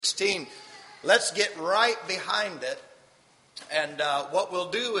16. Let's get right behind it. And what we'll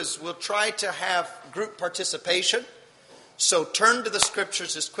do is we'll try to have group participation. So turn to the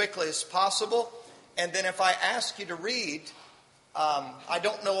scriptures as quickly as possible. And then if I ask you to read, I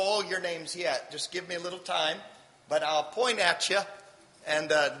don't know all your names yet. Just give me a little time. But I'll point at you.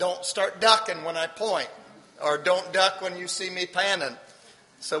 And don't start ducking when I point. Or don't duck when you see me panning.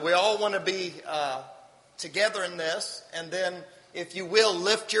 So we all want to be together in this. And then, if you will,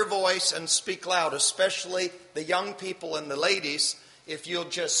 lift your voice and speak loud, especially the young people and the ladies. If you'll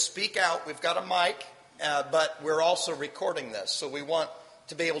just speak out, we've got a mic, but we're also recording this. So we want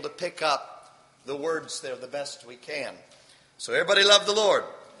to be able to pick up the words there the best we can. So everybody love the Lord.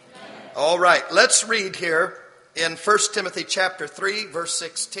 Amen. All right, let's read here in 1 Timothy chapter 3, verse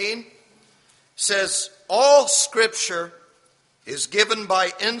 16. It says, all Scripture is given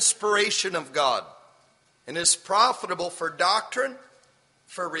by inspiration of God, and is profitable for doctrine,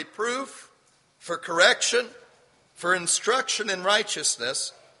 for reproof, for correction, for instruction in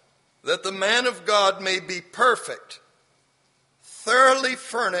righteousness, that the man of God may be perfect, thoroughly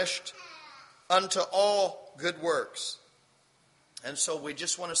furnished unto all good works. And so we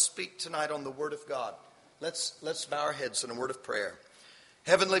just want to speak tonight on the Word of God. Let's bow our heads in a word of prayer.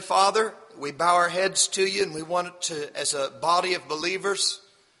 Heavenly Father, we bow our heads to you, and we want to, as a body of believers,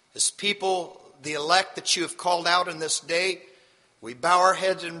 as people, the elect that you have called out in this day, we bow our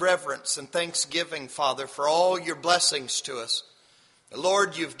heads in reverence and thanksgiving, Father, for all your blessings to us.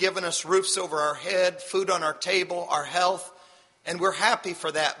 Lord, you've given us roofs over our head, food on our table, our health, and we're happy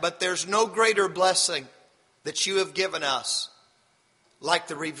for that. But there's no greater blessing that you have given us like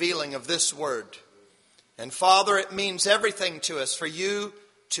the revealing of this word. And Father, it means everything to us for you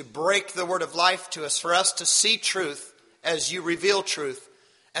to break the word of life to us, for us to see truth as you reveal truth,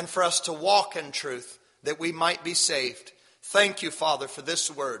 and for us to walk in truth that we might be saved. Thank you, Father, for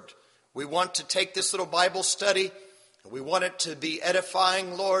this word. We want to take this little Bible study. We want it to be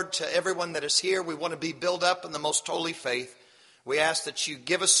edifying, Lord, to everyone that is here. We want to be built up in the most holy faith. We ask that you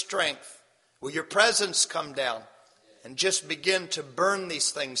give us strength. Will your presence come down and just begin to burn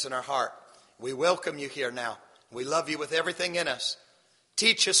these things in our heart? We welcome you here now. We love you with everything in us.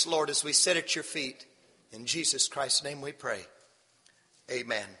 Teach us, Lord, as we sit at your feet. In Jesus Christ's name we pray.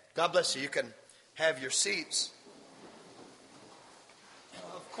 Amen. God bless you. You can have your seats.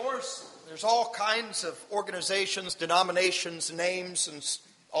 Of course, there's all kinds of organizations, denominations, names, and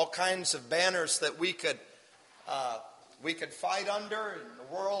all kinds of banners that we could fight under in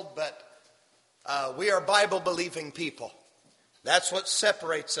the world, but we are Bible-believing people. That's what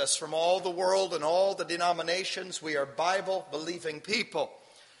separates us from all the world and all the denominations. We are Bible-believing people.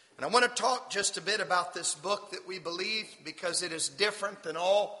 And I want to talk just a bit about this book that we believe, because it is different than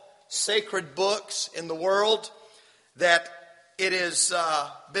all sacred books in the world, that it has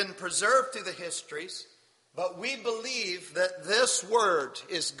been preserved through the histories, but we believe that this word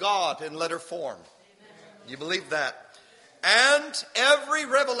is God in letter form. Amen. You believe that? And every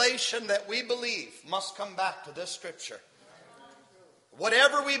revelation that we believe must come back to this Scripture.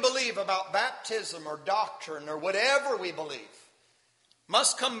 Whatever we believe about baptism or doctrine or whatever we believe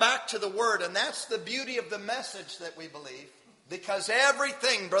must come back to the Word. And that's the beauty of the message that we believe, because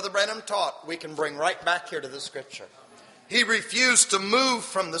everything Brother Branham taught we can bring right back here to the Scripture. He refused to move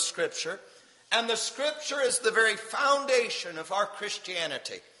from the Scripture, and the Scripture is the very foundation of our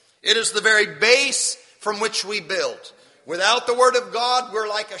Christianity. It is the very base from which we build. Without the Word of God, we're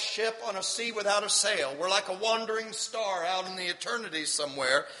like a ship on a sea without a sail. We're like a wandering star out in the eternity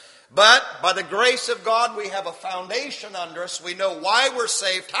somewhere. But by the grace of God, we have a foundation under us. We know why we're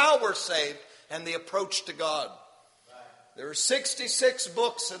saved, how we're saved, and the approach to God. There are 66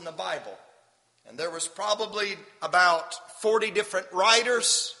 books in the Bible. And there was probably about 40 different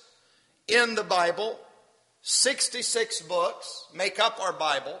writers in the Bible. 66 books make up our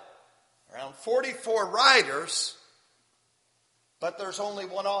Bible. Around 44 writers. But there's only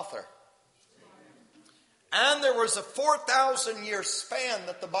one author. And there was a 4,000-year span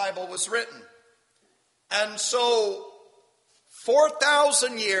that the Bible was written. And so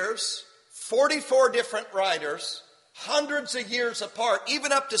 4,000 years, 44 different writers, hundreds of years apart,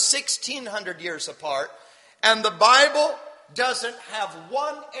 even up to 1,600 years apart. And the Bible doesn't have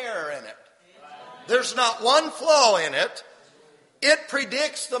one error in it. There's not one flaw in it. It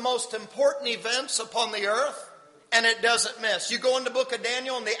predicts the most important events upon the earth. And it doesn't miss. You go in the book of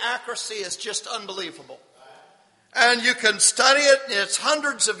Daniel and the accuracy is just unbelievable. And you can study it, and it's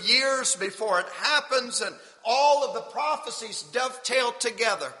hundreds of years before it happens, and all of the prophecies dovetail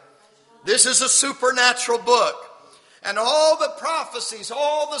together. This is a supernatural book. And all the prophecies,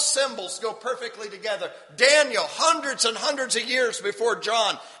 all the symbols go perfectly together. Daniel, hundreds and hundreds of years before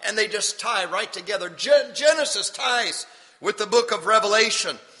John, and they just tie right together. Genesis ties with the book of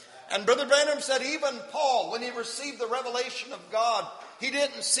Revelation. And Brother Branham said even Paul, when he received the revelation of God, he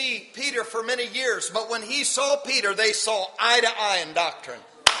didn't see Peter for many years. But when he saw Peter, they saw eye to eye in doctrine.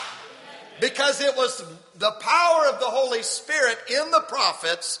 Because it was the power of the Holy Spirit in the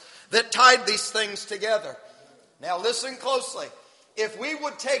prophets that tied these things together. Now listen closely. If we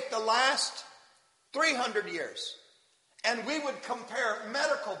would take the last 300 years and we would compare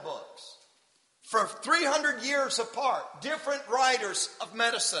medical books for 300 years apart, different writers of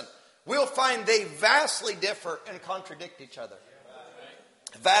medicine, we'll find they vastly differ and contradict each other.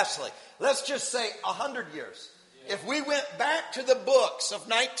 Vastly. Let's just say 100 years. If we went back to the books of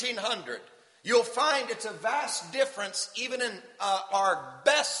 1900, you'll find it's a vast difference even in our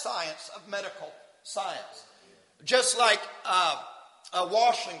best science of medical science. Just like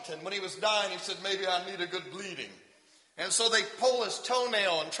Washington, when he was dying, he said, maybe I need a good bleeding. And so they pull his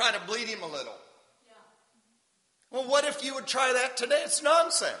toenail and try to bleed him a little. Well, what if you would try that today? It's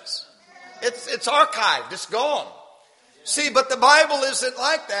nonsense. It's archived. It's gone. See, but the Bible isn't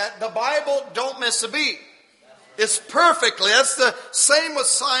like that. The Bible don't miss a beat. It's perfectly. That's the same with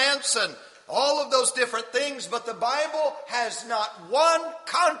science and all of those different things, but the Bible has not one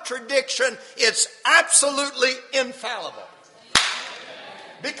contradiction. It's absolutely infallible.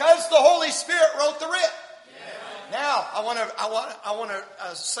 Because the Holy Spirit wrote the writ. Now, I want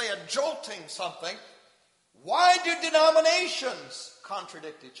to say a jolting something. Why do denominations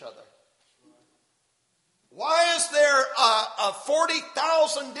contradict each other? Why is there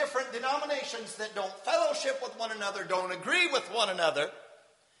 40,000 different denominations that don't fellowship with one another, don't agree with one another?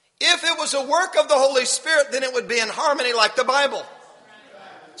 If it was a work of the Holy Spirit, then it would be in harmony like the Bible.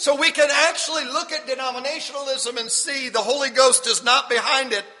 So we can actually look at denominationalism and see the Holy Ghost is not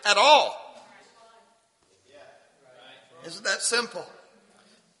behind it at all. Isn't that simple?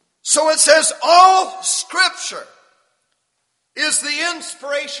 So it says all Scripture is the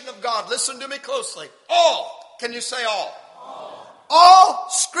inspiration of God. Listen to me closely. All. Can you say all? All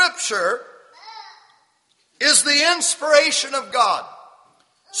Scripture is the inspiration of God.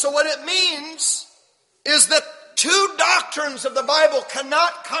 So what it means is that two doctrines of the Bible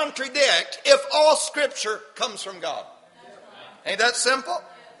cannot contradict if all Scripture comes from God. Ain't that simple?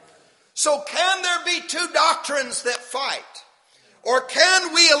 So can there be two doctrines that fight? Or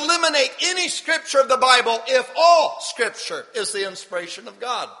can we eliminate any Scripture of the Bible if all Scripture is the inspiration of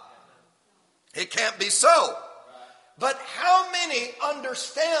God? It can't be so. But how many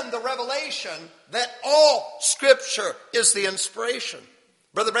understand the revelation that all Scripture is the inspiration?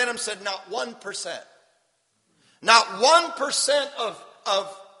 Brother Branham said not 1%. Not 1%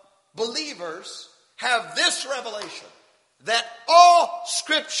 of believers have this revelation that all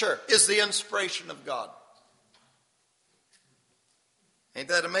Scripture is the inspiration of God. Ain't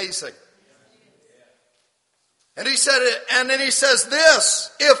that amazing? And he said it, and then he says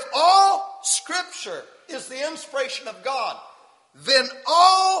this: if all Scripture is the inspiration of God, then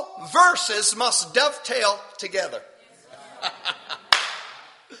all verses must dovetail together.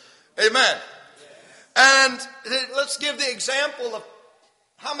 Amen. And let's give the example of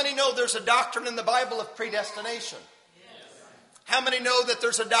how many know there's a doctrine in the Bible of predestination? How many know that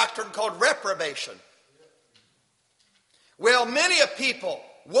there's a doctrine called reprobation? Well, many a people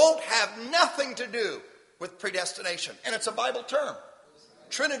won't have nothing to do with predestination. And it's a Bible term.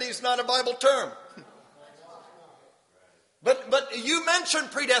 Trinity is not a Bible term. But you mention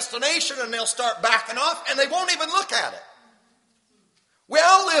predestination and they'll start backing off and they won't even look at it.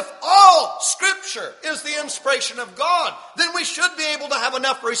 Well, if all Scripture is the inspiration of God, then we should be able to have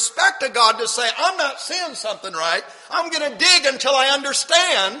enough respect to God to say, I'm not seeing something right. I'm going to dig until I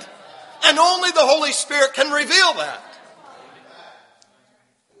understand. And only the Holy Spirit can reveal that.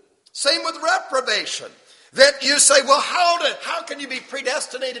 Same with reprobation. That you say, well, how can you be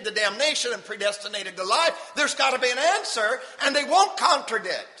predestinated to damnation and predestinated to life? There's got to be an answer, and they won't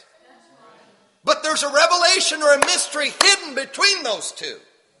contradict. But there's a revelation or a mystery hidden between those two.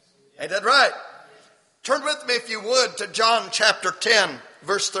 Ain't that right? Turn with me, if you would, to John chapter 10,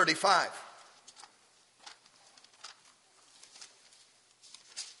 verse 35.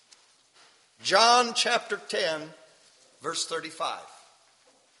 John chapter 10, verse 35.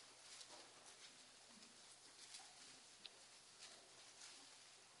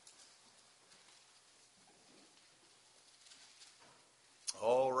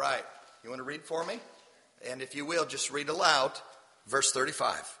 All right. You want to read for me? And if you will, just read aloud, verse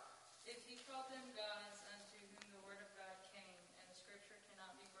 35. If he called them gods unto whom the word of God came, and the Scripture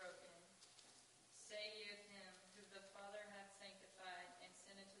cannot be broken, say ye of him whom the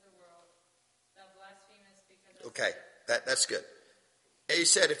Okay, that's good. He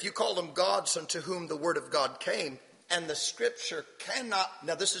said, if you call them gods unto whom the word of God came, and the scripture cannot,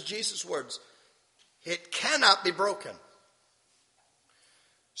 now this is Jesus' words, it cannot be broken.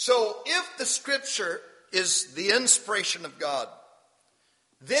 So if the scripture is the inspiration of God,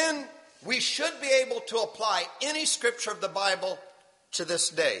 then we should be able to apply any scripture of the Bible to this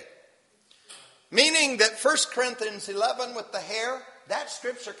day. Meaning that 1 Corinthians 11 with the hair, that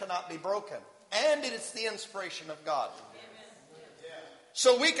scripture cannot be broken. And it is the inspiration of God.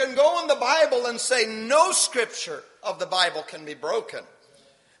 So we can go in the Bible and say no scripture of the Bible can be broken.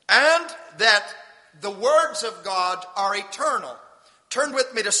 And that the words of God are eternal. Turn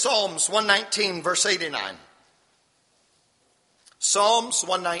with me to Psalms 119, verse 89. Psalms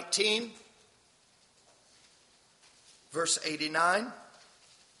 119, verse 89.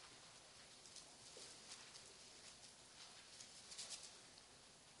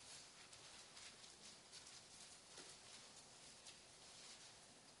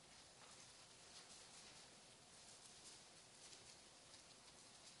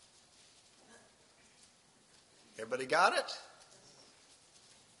 Everybody got it?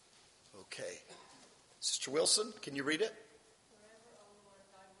 Okay. Sister Wilson, can you read it?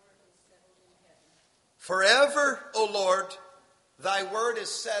 Forever, O Lord, thy word is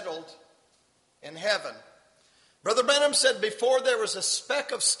settled in heaven. Brother Branham said before there was a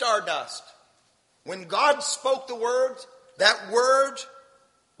speck of stardust, when God spoke the word, that word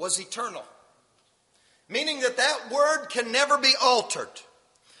was eternal. Meaning that that word can never be altered.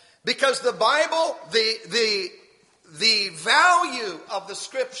 Because the Bible, the value of the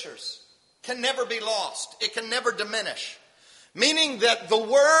scriptures can never be lost. It can never diminish. Meaning that the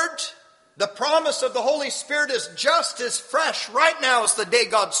word, the promise of the Holy Spirit is just as fresh right now as the day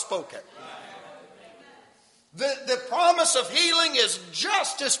God spoke it. The promise of healing is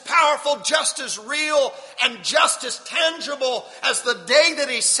just as powerful, just as real, and just as tangible as the day that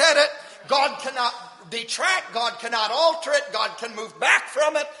He said it. God cannot detract, God cannot alter it, God can move back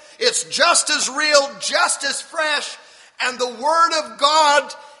from it. It's just as real, just as fresh, and the Word of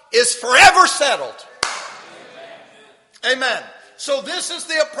God is forever settled. Amen. So this is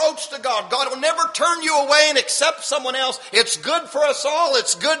the approach to God. God will never turn you away and accept someone else. It's good for us all.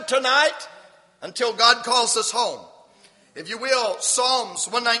 It's good tonight until God calls us home. If you will, Psalms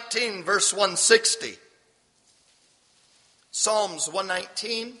 119, verse 160. Psalms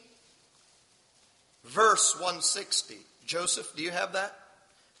 119, verse 160. Joseph, do you have that?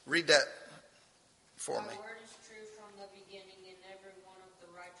 Read that for me. Thy word is true from the beginning, and every one of the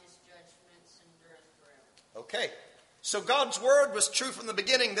righteous judgments endureth forever. Okay. So God's word was true from the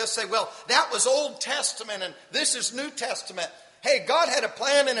beginning. They'll say, well, that was Old Testament and this is New Testament. Hey, God had a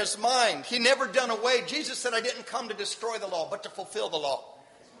plan in His mind. He never done away. Jesus said, I didn't come to destroy the law, but to fulfill the law.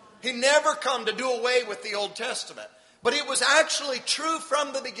 He never come to do away with the Old Testament. But it was actually true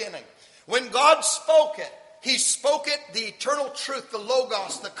from the beginning. When God spoke it, He spoke it, the eternal truth, the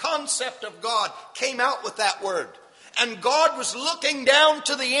Logos, the concept of God came out with that word. And God was looking down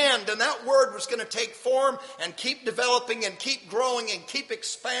to the end, and that word was going to take form and keep developing and keep growing and keep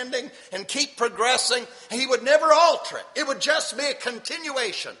expanding and keep progressing. And He would never alter it. It would just be a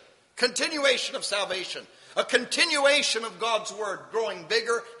continuation of salvation, a continuation of God's word growing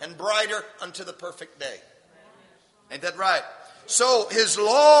bigger and brighter unto the perfect day. Ain't that right? So His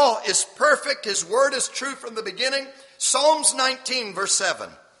law is perfect. His word is true from the beginning. Psalms 19, verse 7.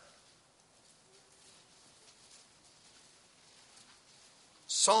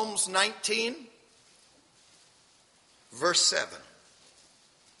 Psalms 19, verse 7.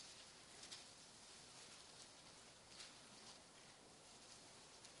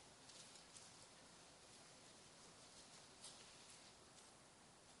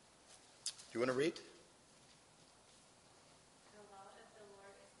 Do you want to read? The law of the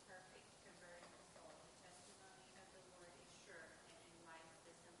Lord is perfect, converting the soul. The testimony of the Lord is sure, and enlightens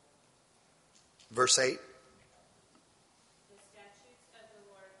the simple. Verse 8. The statutes of the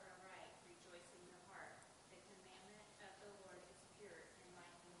Lord are right, rejoicing the heart. The commandment of the Lord is pure,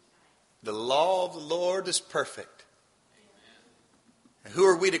 enlightening the eyes. The law of the Lord is perfect. And who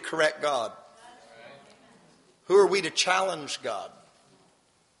are we to correct God? Who are we to challenge God?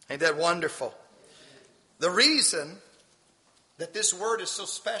 Ain't that wonderful? The reason that this word is so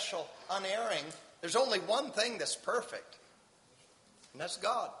special, unerring, there's only one thing that's perfect. And that's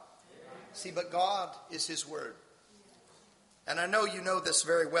God. See, but God is His word. And I know you know this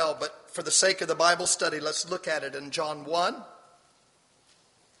very well, but for the sake of the Bible study, let's look at it in John 1.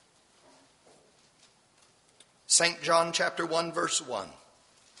 St. John chapter 1, verse 1.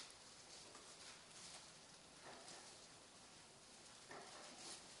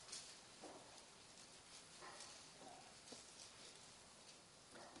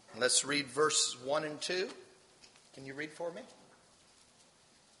 Let's read verses 1 and 2. Can you read for me?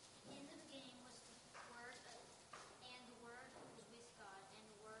 In the beginning was the Word, and the Word was with God, and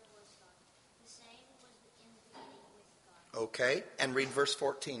the Word was God. The same was in the beginning with God. Okay, and read verse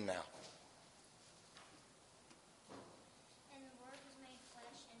 14 now. And the Word was made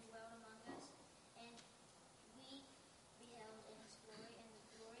flesh and dwelt among us, and we beheld his glory, and the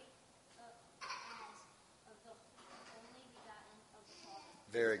glory as of the only begotten of the Father.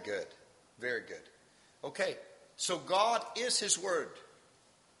 Very good. Very good. Okay, so God is His Word.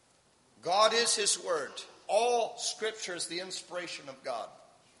 God is His Word. All Scripture is the inspiration of God.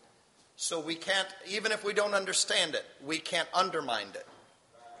 So we can't, even if we don't understand it, we can't undermine it.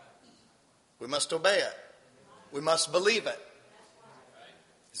 We must obey it. We must believe it.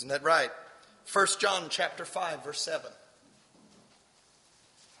 Isn't that right? 1 John chapter 5, verse 7.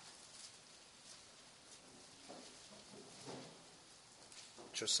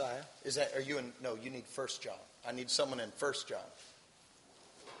 Josiah, are you in? No, you need 1 John. I need someone in 1 John.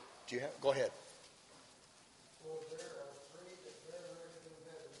 Do you have? Go ahead. For there are three that bear record in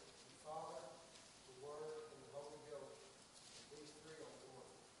heaven, the Father, the Word, and the Holy Ghost. These three are one.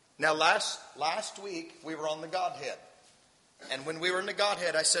 Now, last week we were on the Godhead. And when we were in the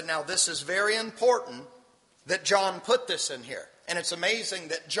Godhead, I said, now this is very important that John put this in here. And it's amazing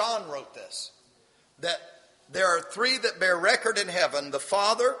that John wrote this. That there are three that bear record in heaven, the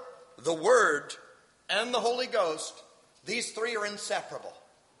Father, the Word, and the Holy Ghost. These three are inseparable.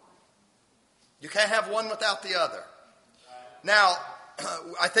 You can't have one without the other. Now,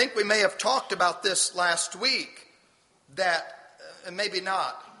 I think we may have talked about this last week, that, maybe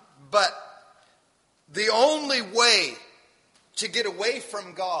not, but the only way to get away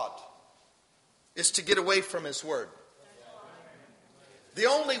from God is to get away from His Word. The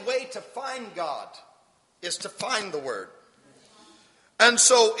only way to find God is to find the Word. And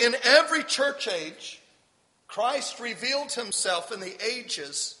so in every church age, Christ revealed Himself in the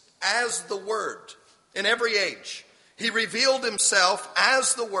ages as the Word. In every age, He revealed Himself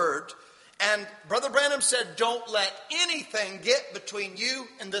as the Word. And Brother Branham said, don't let anything get between you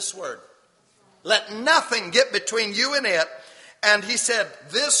and this Word. Let nothing get between you and it. And he said,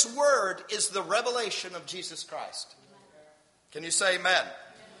 this Word is the revelation of Jesus Christ. Can you say amen?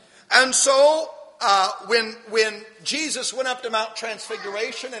 And so, when Jesus went up to Mount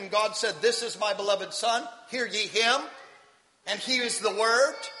Transfiguration and God said, this is my beloved Son, hear ye Him, and He is the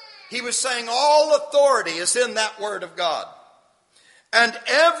Word, He was saying all authority is in that Word of God. And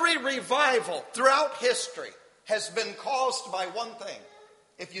every revival throughout history has been caused by one thing.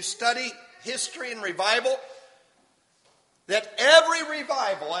 If you study history and revival, that every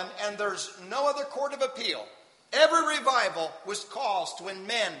revival, and there's no other court of appeal, every revival was caused when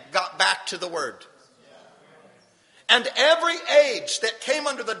men got back to the Word. And every age that came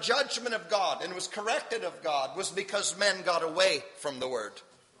under the judgment of God and was corrected of God was because men got away from the Word.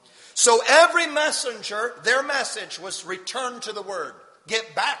 So every messenger, their message was return to the Word.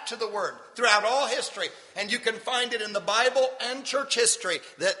 Get back to the Word throughout all history. And you can find it in the Bible and church history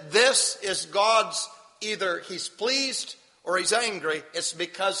that this is God's, either He's pleased or He's angry. It's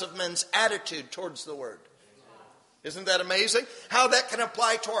because of men's attitude towards the Word. Isn't that amazing? How that can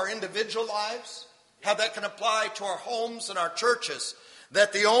apply to our individual lives, how that can apply to our homes and our churches,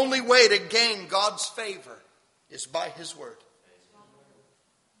 that the only way to gain God's favor is by His Word.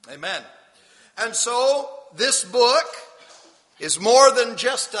 Amen. And so this book is more than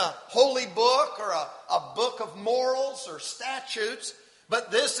just a holy book or a book of morals or statutes, but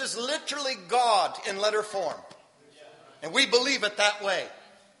this is literally God in letter form. And we believe it that way.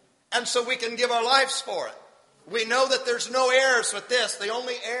 And so we can give our lives for it. We know that there's no errors with this. The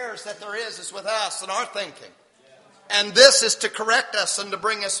only errors that there is with us and our thinking. And this is to correct us and to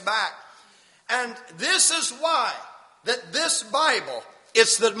bring us back. And this is why that this Bible,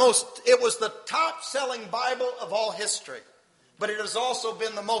 it was the top-selling Bible of all history. But it has also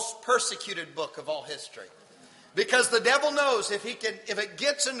been the most persecuted book of all history. Because the devil knows if it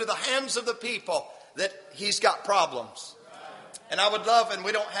gets into the hands of the people, that he's got problems. And I would love, and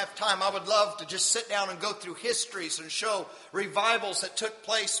we don't have time, I would love to just sit down and go through histories and show revivals that took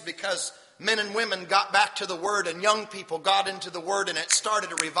place because men and women got back to the Word and young people got into the Word and it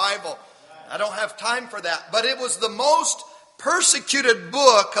started a revival. I don't have time for that. But it was the most persecuted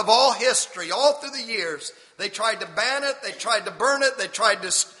book of all history, all through the years. They tried to ban it, they tried to burn it, they tried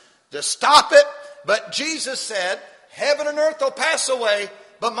to stop it. But Jesus said, heaven and earth will pass away,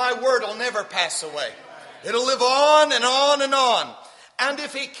 but my word will never pass away. It'll live on and on and on. And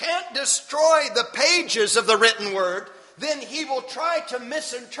if He can't destroy the pages of the written word, then he will try to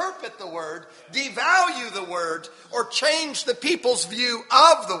misinterpret the word, devalue the word, or change the people's view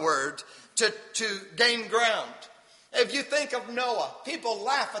of the word to gain ground. If you think of Noah, people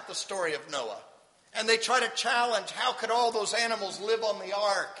laugh at the story of Noah. And they try to challenge, how could all those animals live on the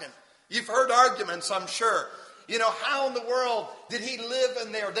ark? And you've heard arguments, I'm sure. You know, how in the world did he live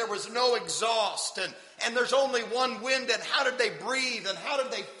in there? There was no exhaust, and there's only one wind, and how did they breathe, and how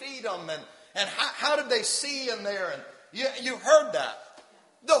did they feed them, and how did they see in there? And you've heard that.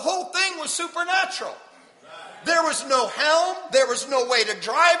 The whole thing was supernatural. There was no helm, there was no way to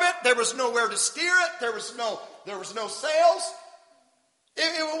drive it, there was nowhere to steer it, there was no sails.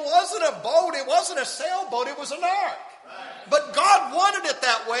 It wasn't a boat, it wasn't a sailboat, it was an ark. But God wanted it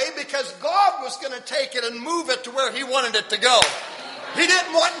that way because God was going to take it and move it to where he wanted it to go. He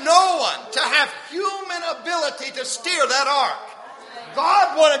didn't want no one to have human ability to steer that ark.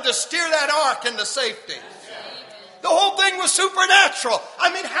 God wanted to steer that ark into safety. The whole thing was supernatural.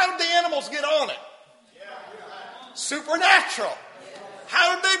 I mean, how did the animals get on it? Supernatural.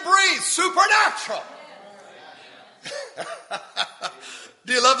 How did they breathe? Supernatural.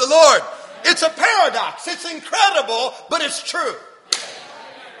 Do you love the Lord? It's a paradox. It's incredible, but it's true.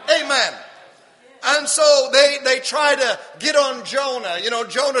 Amen. And so they try to get on Jonah. You know,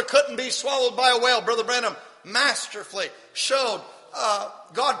 Jonah couldn't be swallowed by a whale. Brother Branham masterfully showed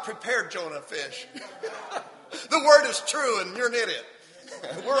God prepared Jonah a fish. The word is true, and you're an idiot.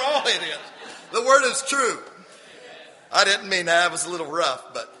 We're all idiots. The word is true. I didn't mean that. It was a little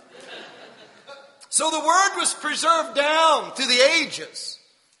rough, but... So the word was preserved down through the ages.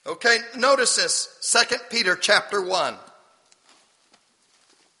 Okay, notice this. 2 Peter chapter 1.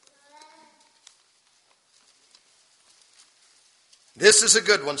 This is a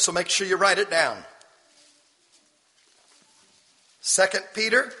good one, so make sure you write it down. 2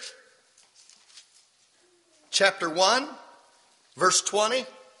 Peter chapter 1, verse 20.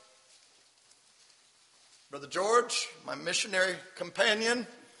 Brother George, my missionary companion,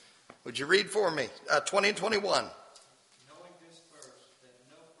 would you read for me? 20 and 21. Knowing this first, that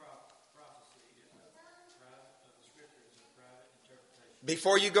no prophecy of the Scripture is a private interpretation.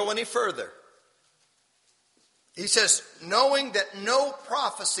 Before you go any further, he says, knowing that no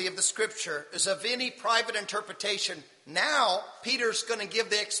prophecy of the Scripture is of any private interpretation. Now, Peter's going to give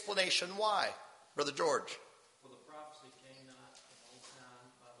the explanation why. Brother George. For the prophecy came not in old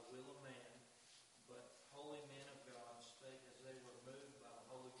time by the will of man, but holy men of God spake as they were moved by the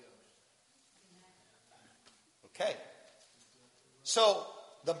Holy Ghost. Okay. So,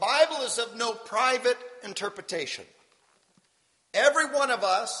 the Bible is of no private interpretation. Every one of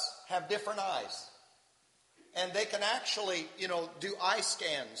us have different eyes. And they can actually, do eye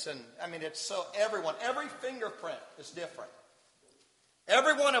scans. And, it's so, every fingerprint is different.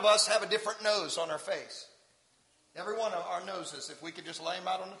 Every one of us have a different nose on our face. Every one of our noses, if we could just lay them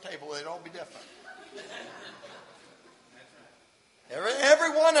out on the table, they'd all be different.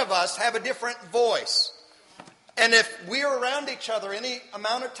 Every one of us have a different voice. And if we're around each other any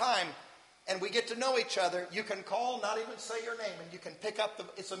amount of time and we get to know each other, you can call, not even say your name, and you can pick up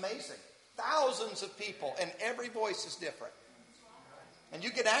it's amazing. Thousands of people, and every voice is different. And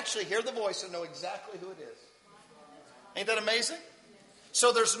you can actually hear the voice and know exactly who it is. Ain't that amazing?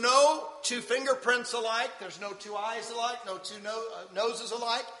 So there's no two fingerprints alike. There's no two eyes alike. No two noses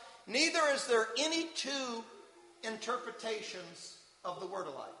alike. Neither is there any two interpretations of the word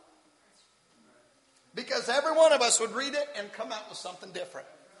alike. Because every one of us would read it and come out with something different.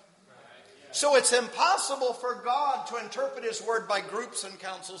 So it's impossible for God to interpret his word by groups and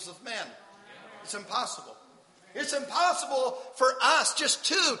councils of men. It's impossible. It's impossible for us, just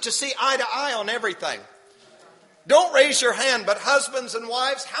two, to see eye to eye on everything. Don't raise your hand, but husbands and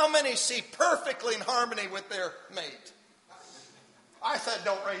wives, how many see perfectly in harmony with their mate? I said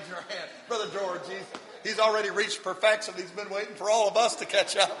don't raise your hand. Brother George, he's already reached perfection. He's been waiting for all of us to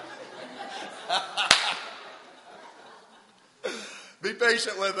catch up. Be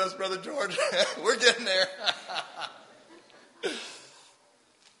patient with us, Brother George. We're getting there.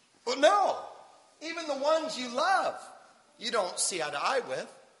 Well, no. Even the ones you love, you don't see eye to eye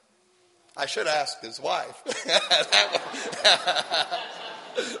with. I should ask his wife.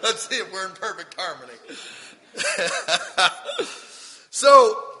 Let's see if we're in perfect harmony.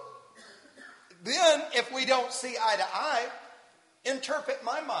 So, then, if we don't see eye to eye, interpret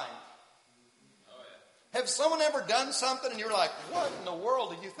my mind. Have someone ever done something and you're like, what in the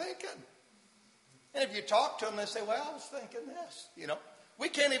world are you thinking? And if you talk to them, they say, well, I was thinking this. We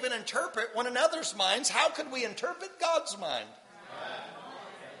can't even interpret one another's minds. How could we interpret God's mind?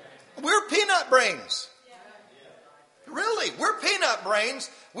 We're peanut brains. Really, we're peanut brains.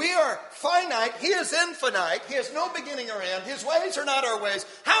 We are finite. He is infinite. He has no beginning or end. His ways are not our ways.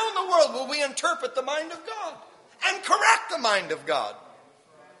 How in the world will we interpret the mind of God and correct the mind of God?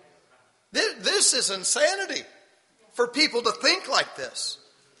 This is insanity for people to think like this.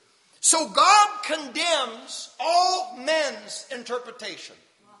 So God condemns all men's interpretation.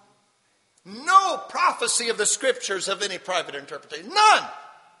 No prophecy of the Scriptures of any private interpretation. None.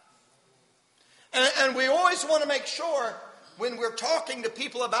 And we always want to make sure when we're talking to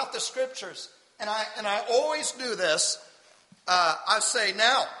people about the Scriptures, and I always do this, I say,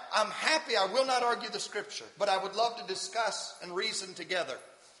 now, I'm happy I will not argue the Scripture, but I would love to discuss and reason together.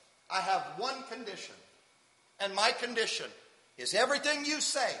 I have one condition, and my condition is everything you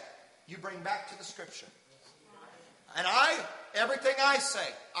say, you bring back to the Scripture. And everything I say,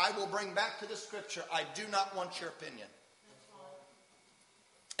 I will bring back to the Scripture. I do not want your opinion.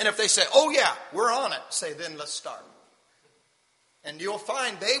 And if they say, oh yeah, we're on it, say, then let's start. And they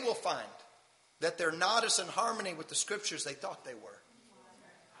will find that they're not as in harmony with the Scriptures they thought they were.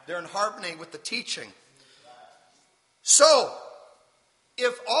 They're in harmony with the teaching. So,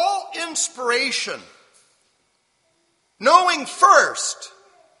 if all inspiration, knowing first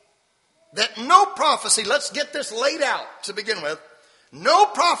that no prophecy, let's get this laid out to begin with, no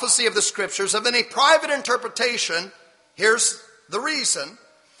prophecy of the Scriptures of any private interpretation, here's the reason,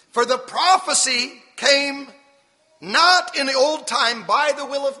 for the prophecy came not in the old time by the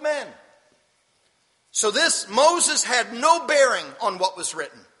will of men. So Moses had no bearing on what was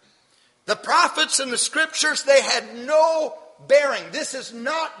written. The prophets and the Scriptures, they had no bearing. This is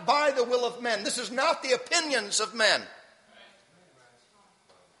not by the will of men. This is not the opinions of men.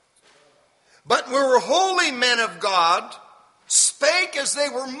 But were holy men of God, spake as they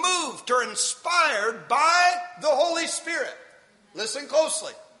were moved or inspired by the Holy Spirit. Listen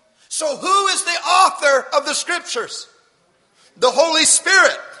closely. So who is the author of the Scriptures? The Holy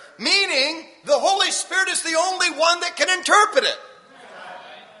Spirit. Meaning, the Holy Spirit is the only one that can interpret it.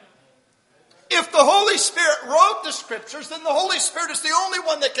 If the Holy Spirit wrote the Scriptures, then the Holy Spirit is the only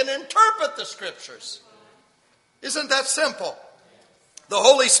one that can interpret the Scriptures. Isn't that simple? The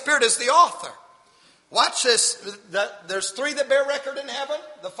Holy Spirit is the author. Watch this. There's three that bear record in heaven.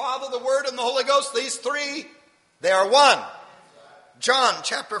 The Father, the Word, and the Holy Ghost. These three, they are one. John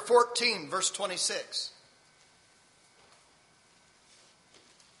chapter 14, verse 26.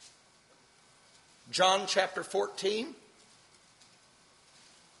 John chapter 14.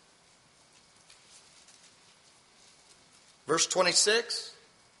 Verse 26.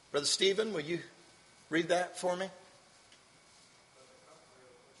 Brother Stephen, will you read that for me?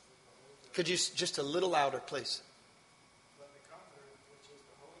 Could you just a little louder, please? But the Comforter, which is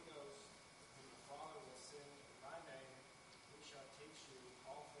the Holy Ghost, whom the Father will send in my name, he shall teach you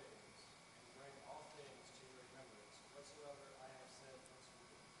all things, and bring all things to your remembrance, whatsoever I have said unto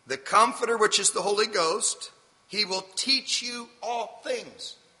you. The Comforter, which is the Holy Ghost, he will teach you all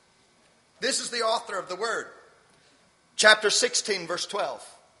things. This is the author of the Word. Chapter 16, verse 12.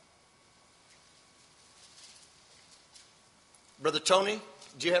 Brother Tony,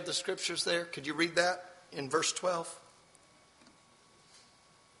 do you have the Scriptures there? Could you read that in verse 12?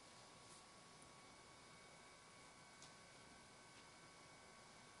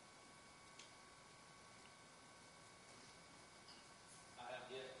 I have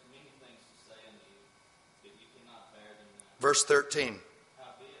yet many things to say unto you, but you cannot bear them now. Verse 13.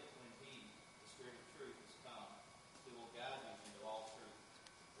 Howbeit, when he, the Spirit of truth, is come, he will guide you into all truth.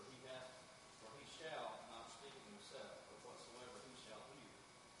 For he shall not speak of himself, but whatsoever he shall hear,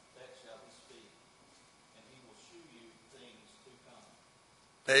 that shall he speak, and he will shew you things to come.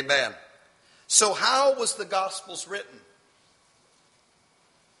 Amen. So how was the Gospels written?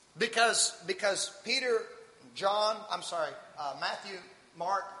 Because Peter, John, Matthew,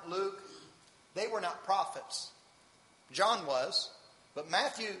 Mark, Luke, they were not prophets. John was, but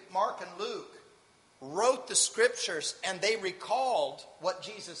Matthew, Mark, and Luke wrote the Scriptures, and they recalled what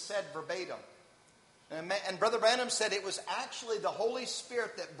Jesus said verbatim. And Brother Branham said it was actually the Holy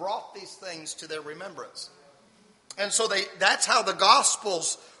Spirit that brought these things to their remembrance. And so that's how the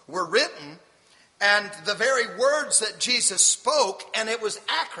Gospels were written, and the very words that Jesus spoke, and it was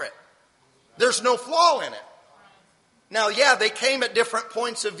accurate. There's no flaw in it. Now, yeah, they came at different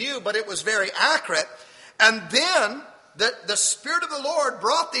points of view, but it was very accurate. And then the Spirit of the Lord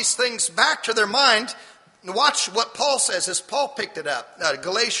brought these things back to their mind. Watch what Paul says as Paul picked it up.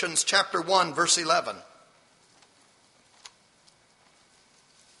 Galatians chapter 1, verse 11.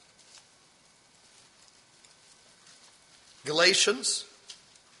 Galatians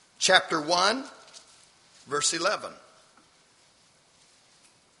chapter 1, verse 11. You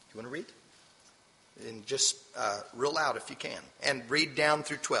want to read? And just real loud if you can. And read down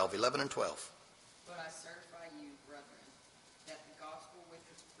through 12, 11 and 12. But I certify you, brethren, that the gospel which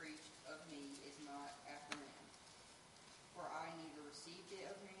was preached of me is not after man. For I neither received it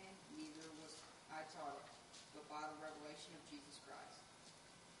of man, neither was I taught it, but by the revelation of Jesus Christ.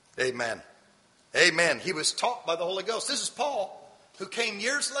 Amen. Amen. He was taught by the Holy Ghost. This is Paul, who came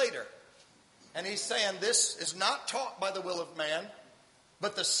years later. And he's saying this is not taught by the will of man,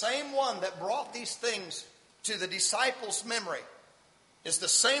 but the same one that brought these things to the disciples' memory is the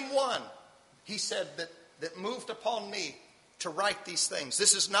same one, he said, that moved upon me to write these things.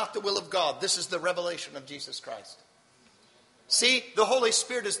 This is not the will of God. This is the revelation of Jesus Christ. See, the Holy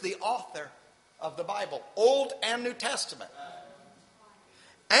Spirit is the author of the Bible, Old and New Testament.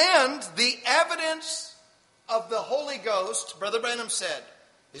 And the evidence of the Holy Ghost, Brother Branham said,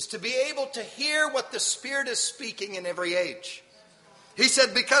 is to be able to hear what the Spirit is speaking in every age. He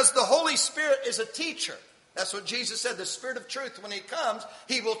said, because the Holy Spirit is a teacher. That's what Jesus said. The Spirit of truth, when He comes,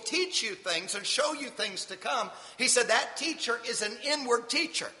 He will teach you things and show you things to come. He said that teacher is an inward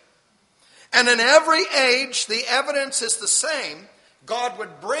teacher. And in every age, the evidence is the same. God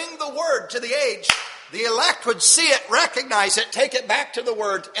would bring the Word to the age. The elect would see it, recognize it, take it back to the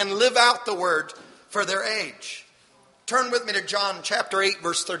Word, and live out the Word for their age. Turn with me to John chapter 8,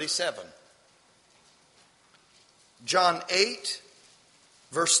 verse 37. John 8,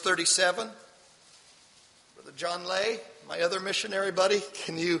 verse 37. Brother John Lay, my other missionary buddy,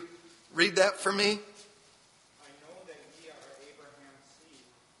 can you read that for me? I know that ye are Abraham's seed,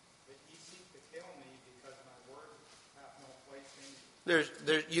 but ye seek to kill me because my word hath no place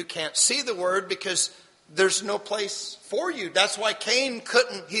in you. You can't see the Word because there's no place for you. That's why Cain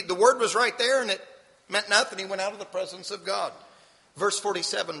couldn't. The Word was right there and it meant nothing. He went out of the presence of God. Verse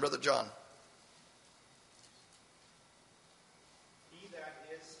 47, Brother John. He that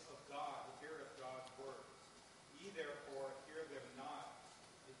is of God heareth God's words. Ye therefore hear them not,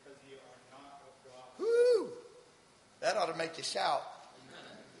 because ye are not of God. Woo! That ought to make you shout.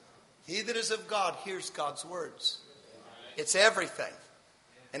 He that is of God hears God's words. It's everything.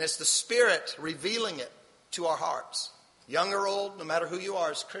 And it's the Spirit revealing it to our hearts. Young or old, no matter who you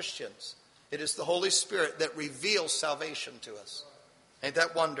are as Christians, it is the Holy Spirit that reveals salvation to us. Ain't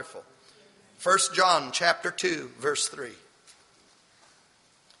that wonderful? 1 John chapter 2, verse 3.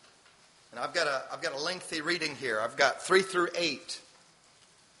 And I've got a lengthy reading here. I've got 3 through 8.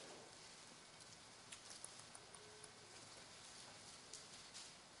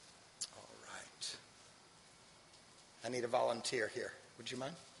 All right. I need a volunteer here. Would you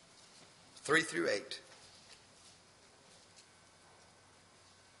mind? 3 through 8.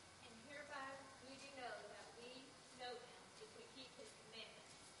 And hereby we do know that we know him if we keep his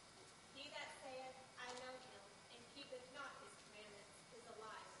commandments. He that saith, I know him, and keepeth not his commandments, is a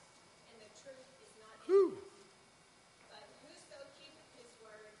liar, and the truth is not in him. But whoso keepeth his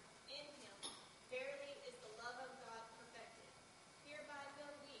word, in him verily is the love of God perfected. Hereby know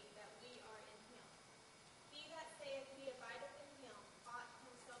we that we are in him. He that saith he abideth in him ought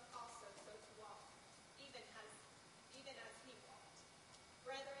himself also so to walk, even as he walked.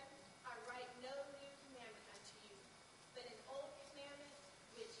 Brethren, I write no new commandment unto you, but an old commandment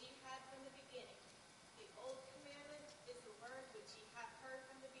which ye had from the beginning. The old commandment is the word which ye have heard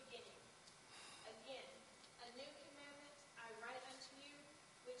from the beginning. Again, a new commandment I write unto you,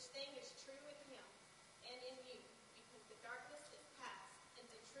 which thing is true in him and in you, because the darkness is past, and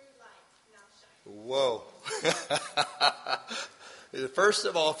the true light now shines. Whoa. First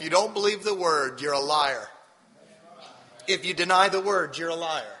of all, if you don't believe the Word, you're a liar. If you deny the Word, you're a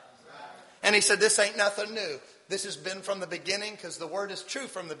liar. And he said, this ain't nothing new. This has been from the beginning because the Word is true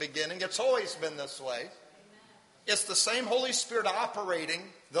from the beginning. It's always been this way. It's the same Holy Spirit operating.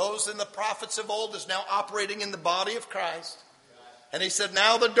 Those in the prophets of old is now operating in the body of Christ. And he said,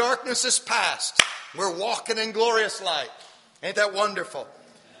 now the darkness is past. We're walking in glorious light. Ain't that wonderful?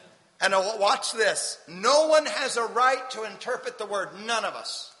 And watch this. No one has a right to interpret the Word. None of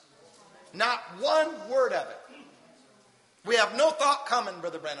us. Not one word of it. We have no thought coming,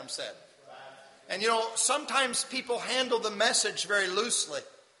 Brother Branham said. And sometimes people handle the message very loosely.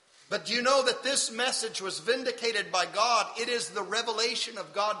 But do you know that this message was vindicated by God? It is the revelation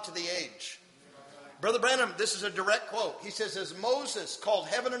of God to the age. Brother Branham, this is a direct quote. He says, as Moses called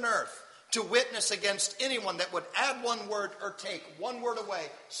heaven and earth to witness against anyone that would add one word or take one word away,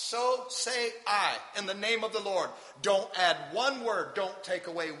 so say I in the name of the Lord. Don't add one word. Don't take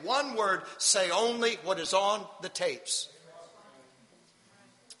away one word. Say only what is on the tapes.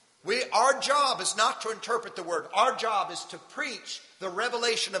 Our job is not to interpret the Word. Our job is to preach the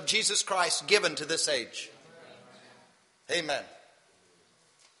revelation of Jesus Christ given to this age. Amen.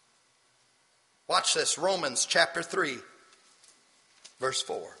 Watch this, Romans chapter 3, verse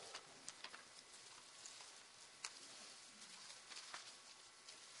 4.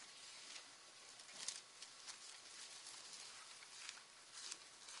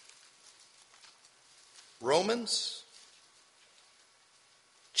 Romans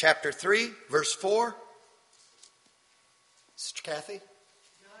chapter 3, verse 4. Sister Kathy? God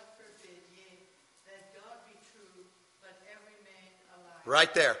forbid, yea, that God be true, but every man a liar.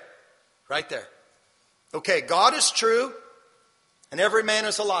 Right there. Right there. Okay, God is true, and every man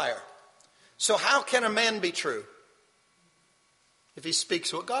is a liar. So how can a man be true? If he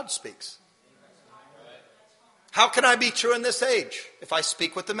speaks what God speaks. How can I be true in this age? If I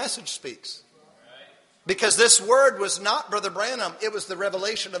speak what the message speaks. Because this word was not Brother Branham, it was the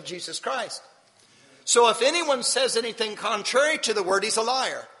revelation of Jesus Christ. So if anyone says anything contrary to the word, he's a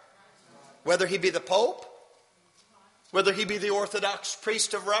liar. Whether he be the Pope, whether he be the Orthodox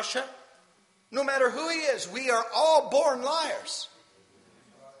priest of Russia, no matter who he is, we are all born liars.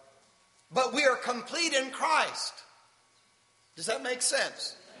 But we are complete in Christ. Does that make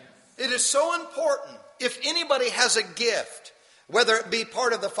sense? It is so important. If anybody has a gift, whether it be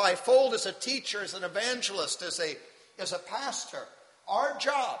part of the fivefold, as a teacher, as an evangelist, as a pastor, our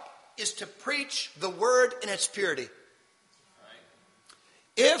job is to preach the word in its purity.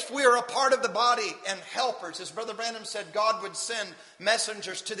 If we are a part of the body and helpers, as Brother Branham said, God would send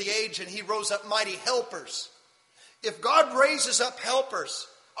messengers to the age and he rose up mighty helpers. If God raises up helpers,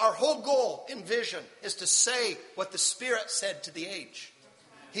 our whole goal in vision is to say what the Spirit said to the age.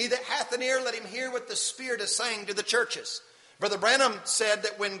 He that hath an ear, let him hear what the Spirit is saying to the churches. Brother Branham said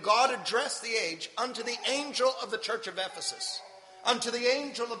that when God addressed the age unto the angel of the church of Ephesus, unto the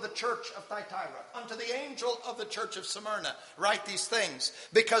angel of the church of Thyatira, unto the angel of the church of Smyrna, write these things,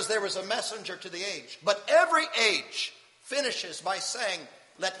 because there was a messenger to the age. But every age finishes by saying,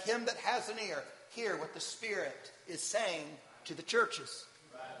 let him that has an ear hear what the Spirit is saying to the churches.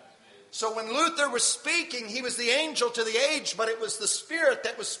 So when Luther was speaking, he was the angel to the age, but it was the Spirit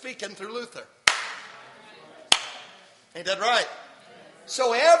that was speaking through Luther. Ain't that right?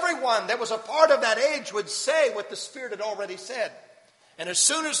 So everyone that was a part of that age would say what the Spirit had already said. And as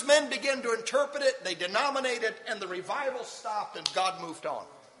soon as men began to interpret it, they denominated, and the revival stopped, and God moved on.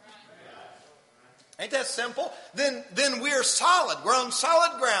 Ain't that simple? Then we're solid. We're on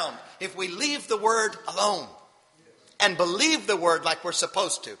solid ground if we leave the Word alone and believe the Word like we're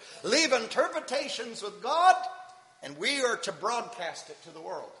supposed to. Leave interpretations with God, and we are to broadcast it to the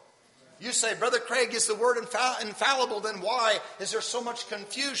world. You say, Brother Craig, is the Word infallible? Then why is there so much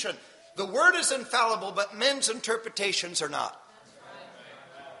confusion? The Word is infallible, but men's interpretations are not.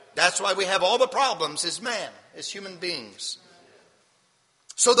 That's why we have all the problems as man, as human beings.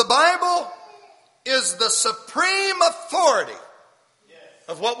 So the Bible is the supreme authority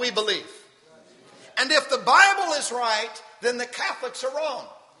of what we believe. And if the Bible is right, then the Catholics are wrong.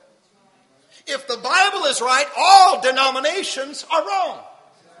 If the Bible is right, all denominations are wrong.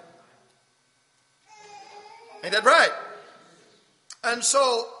 Ain't that right? And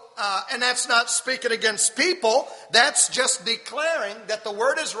so, and that's not speaking against people. That's just declaring that the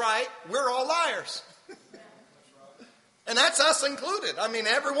word is right. We're all liars. And that's us included. I mean,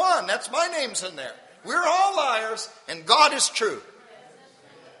 everyone. That's my name's in there. We're all liars, and God is true.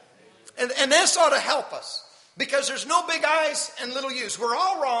 And this ought to help us. Because there's no big I's and little U's. We're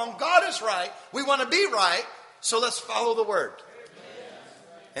all wrong. God is right. We want to be right. So let's follow the word.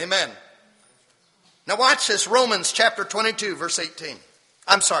 Amen. Now watch this. Romans chapter 22, verse 18.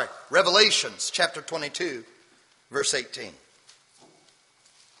 I'm sorry. Revelations chapter 22, verse 18.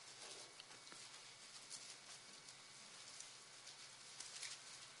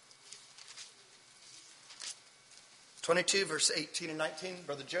 Verse 18 and 19.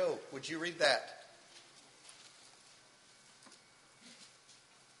 Brother Joe, would you read that?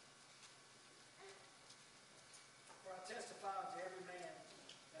 For I testify unto every man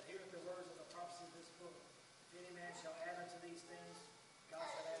that heareth the words of the prophecy of this book. If any man shall add unto these things, God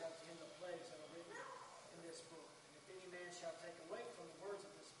shall add unto him the plagues that are written in this book. And if any man shall take away from the words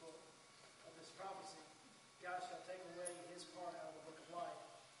of this book, of this prophecy, God shall take away his part out of the book of life,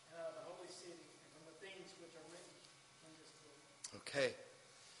 and out of the holy city, and from the things which are written in this book. Okay.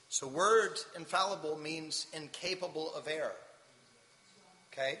 So word infallible means incapable of error.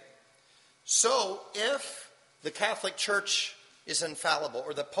 Okay? So if the Catholic Church is infallible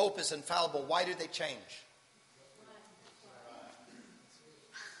or the Pope is infallible, why do they change?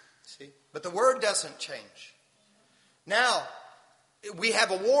 See? But the word doesn't change. Now, we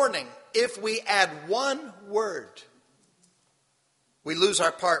have a warning. If we add one word, we lose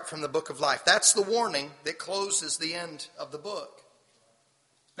our part from the book of life. That's the warning that closes the end of the book.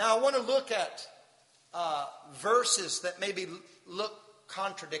 Now I want to look at verses that maybe look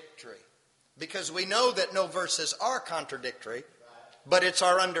contradictory. Because we know that no verses are contradictory, but it's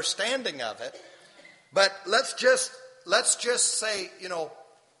our understanding of it. But let's just say,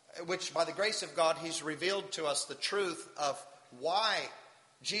 which by the grace of God, He's revealed to us the truth of why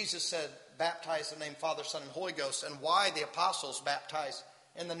Jesus said, baptize in the name of Father, Son, and Holy Ghost, and why the apostles baptized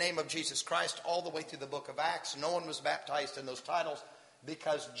in the name of Jesus Christ all the way through the book of Acts. No one was baptized in those titles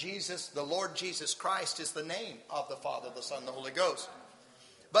because Jesus, the Lord Jesus Christ, is the name of the Father, the Son, and the Holy Ghost.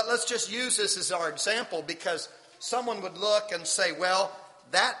 But let's just use this as our example, because someone would look and say, well,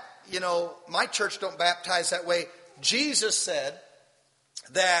 that, my church don't baptize that way. Jesus said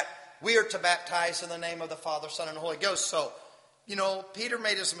that we are to baptize in the name of the Father, Son, and Holy Ghost. So, Peter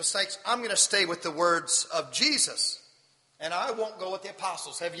made his mistakes. I'm going to stay with the words of Jesus, and I won't go with the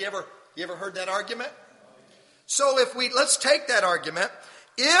apostles. Have you ever heard that argument? So let's take that argument.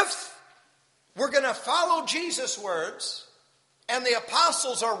 If we're going to follow Jesus' words, and the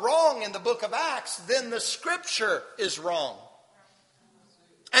apostles are wrong in the book of Acts, then the Scripture is wrong.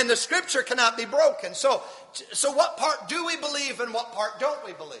 And the Scripture cannot be broken. So what part do we believe and what part don't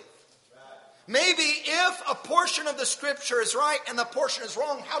we believe? Maybe if a portion of the Scripture is right and the portion is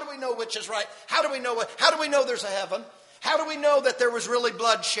wrong, how do we know which is right? How do we know there's a heaven? How do we know that there was really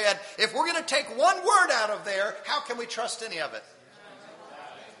blood shed? If we're going to take one word out of there, how can we trust any of it?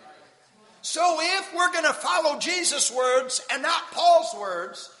 So if we're going to follow Jesus' words and not Paul's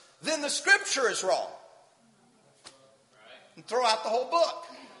words, then the Scripture is wrong. And throw out the whole book.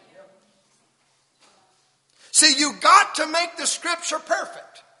 See, you got to make the Scripture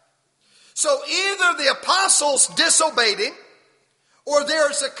perfect. So either the apostles disobeyed him, or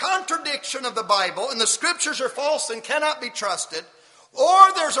there's a contradiction of the Bible and the Scriptures are false and cannot be trusted, or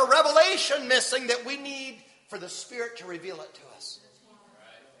there's a revelation missing that we need for the Spirit to reveal it to us.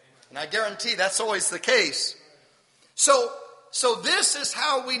 And I guarantee that's always the case. So this is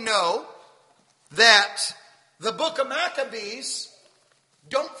how we know that the book of Maccabees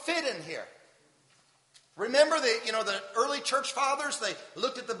don't fit in here. Remember the early church fathers, they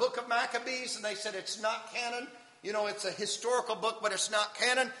looked at the book of Maccabees and they said it's not canon. It's a historical book, but it's not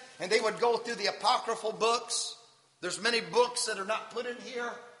canon. And they would go through the apocryphal books. There's many books that are not put in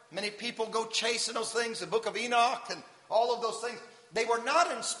here. Many people go chasing those things. The book of Enoch and all of those things. They were not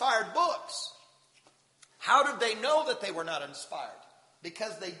inspired books. How did they know that they were not inspired?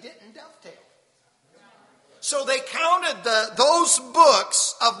 Because they didn't dovetail. So they counted those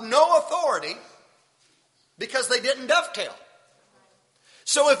books of no authority because they didn't dovetail.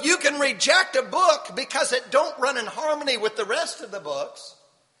 So if you can reject a book because it don't run in harmony with the rest of the books,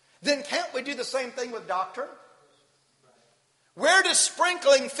 then can't we do the same thing with doctrine? Where does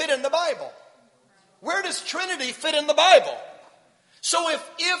sprinkling fit in the Bible? Where does Trinity fit in the Bible? So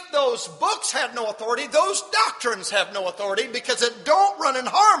if those books have no authority, those doctrines have no authority because it don't run in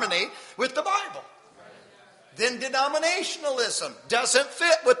harmony with the Bible. Then denominationalism doesn't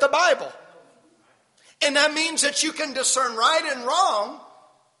fit with the Bible. And that means that you can discern right and wrong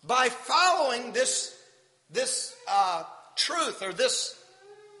by following this truth, or this,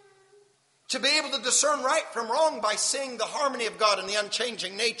 to be able to discern right from wrong by seeing the harmony of God and the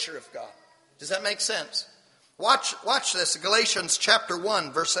unchanging nature of God. Does that make sense? Watch this, Galatians chapter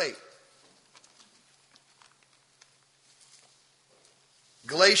 1, verse 8.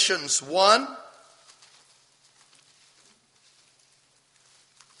 Galatians 1,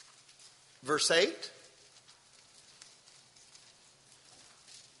 verse 8.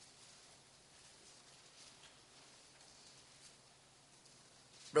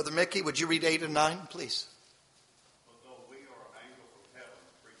 Brother Mickey, would you read 8 and 9, please? But though we are angels from heaven,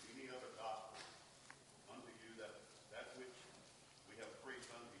 preach any other gospel unto you, that which we have preached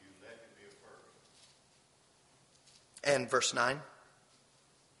unto you, let it be accursed. And verse 9. As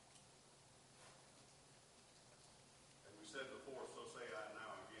we said before, so say I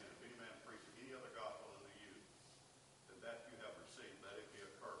now again, if any man preach any other gospel unto you, than that you have received, let it be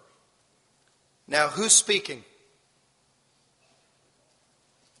accursed. Now, who's speaking?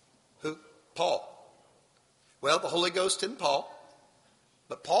 Who? Paul. Well, the Holy Ghost in Paul.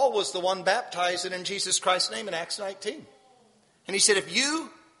 But Paul was the one baptizing in Jesus Christ's name in Acts 19. And he said, if you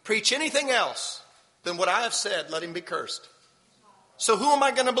preach anything else than what I have said, let him be cursed. So who am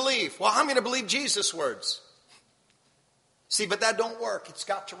I going to believe? Well, I'm going to believe Jesus' words. See, but that don't work. It's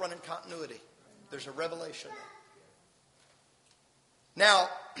got to run in continuity. There's a revelation there. Now,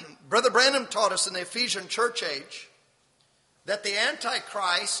 Brother Branham taught us in the Ephesian church age that the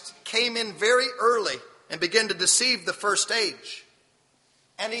Antichrist came in very early and began to deceive the first age.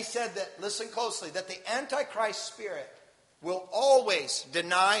 And he said that, listen closely, that the Antichrist spirit will always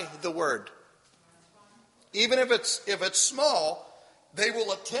deny the word. even if it's small, they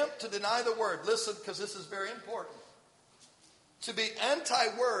will attempt to deny the word. Listen, because this is very important. To be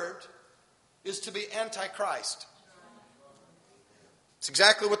anti-word is to be anti-Christ. It's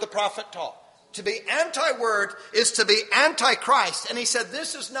exactly what the prophet taught. To be anti-word is to be anti-Christ. And he said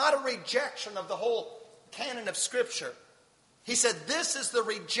this is not a rejection of the whole canon of Scripture. He said this is the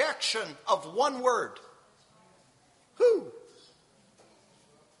rejection of one word. Who?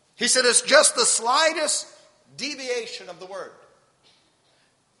 He said it's just the slightest deviation of the word.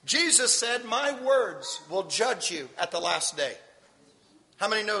 Jesus said, my words will judge you at the last day. How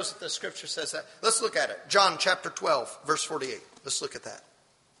many knows that the Scripture says that? Let's look at it. John chapter 12, verse 48. Let's look at that.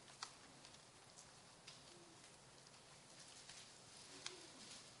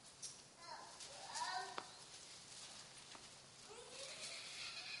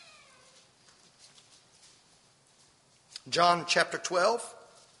 John chapter 12,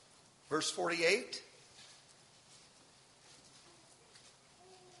 verse 48.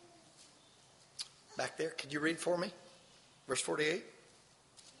 Back there, could you read for me? Verse 48.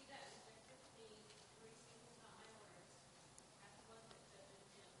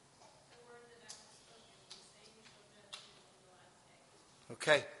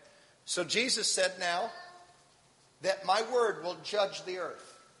 Okay, so Jesus said now that my word will judge the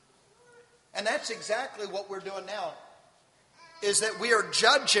earth. And that's exactly what we're doing now, is that we are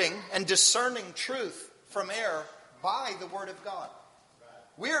judging and discerning truth from error by the word of God.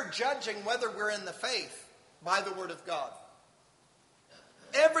 We are judging whether we're in the faith by the word of God.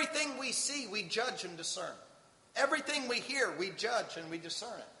 Everything we see, we judge and discern. Everything we hear, we judge and we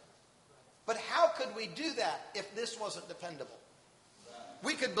discern it. But how could we do that if this wasn't dependable?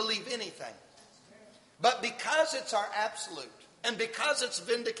 We could believe anything. But because it's our absolute, and because it's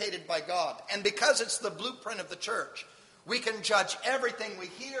vindicated by God, and because it's the blueprint of the church, we can judge everything we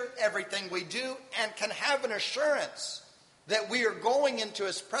hear, everything we do, and can have an assurance that we are going into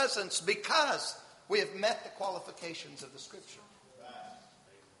His presence because we have met the qualifications of the Scripture.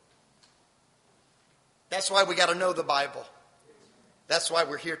 That's why we got to know the Bible. That's why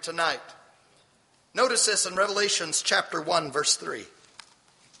we're here tonight. Notice this in Revelations chapter 1, verse 3.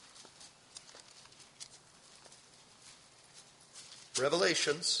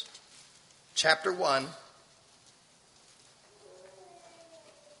 Revelations chapter 1,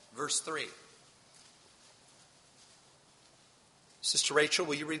 verse 3. Sister Rachel,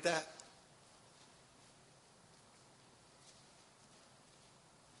 will you read that?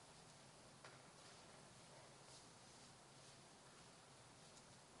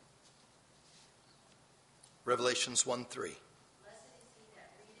 Revelations 1:3. Blessed is he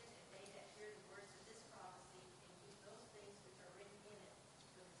that readeth, and they that hear the words of this prophecy, and keep those things which are written in it,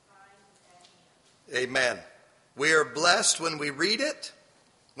 for the time is at hand. Amen. We are blessed when we read it,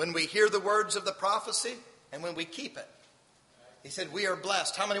 when we hear the words of the prophecy, and when we keep it. He said we are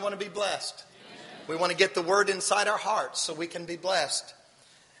blessed. How many want to be blessed? Amen. We want to get the word inside our hearts so we can be blessed.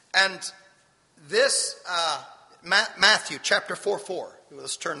 And this, Matthew chapter 4:4.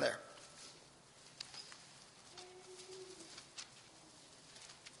 Let's turn there.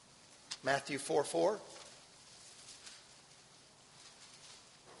 Matthew 4:4.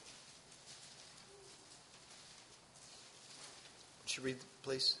 Would you read,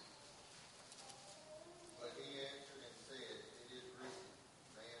 please? But he answered and said, it is written,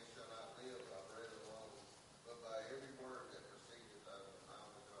 man shall not live by bread alone, but by every word that proceedeth out of the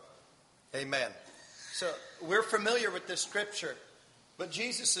mouth of God. Amen. So we're familiar with this scripture, but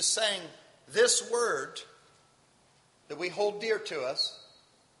Jesus is saying this word that we hold dear to us,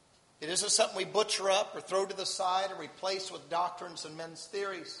 it isn't something we butcher up or throw to the side or replace with doctrines and men's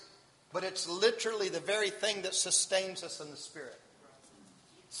theories. But it's literally the very thing that sustains us in the Spirit.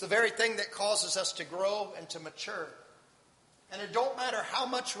 It's the very thing that causes us to grow and to mature. And it don't matter how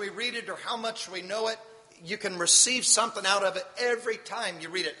much we read it or how much we know it, you can receive something out of it every time you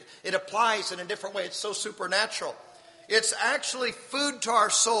read it. It applies in a different way. It's so supernatural. It's actually food to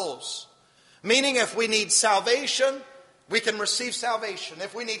our souls. Meaning if we need salvation, we can receive salvation.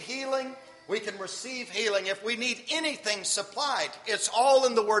 If we need healing, we can receive healing. If we need anything supplied, it's all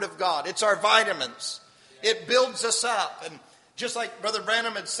in the Word of God. It's our vitamins. It builds us up. And just like Brother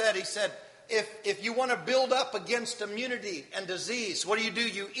Branham had said, he said, if you want to build up against immunity and disease, what do?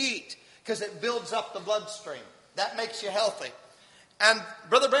 You eat, because it builds up the bloodstream. That makes you healthy. And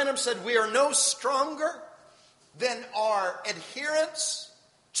Brother Branham said, we are no stronger than our adherence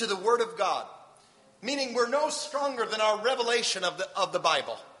to the Word of God. Meaning we're no stronger than our revelation of the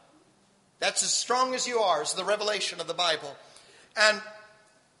Bible. That's as strong as you are, is the revelation of the Bible. And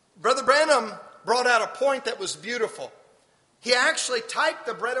Brother Branham brought out a point that was beautiful. He actually typed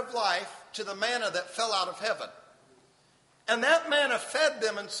the bread of life to the manna that fell out of heaven. And that manna fed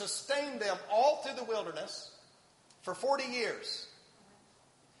them and sustained them all through the wilderness for 40 years.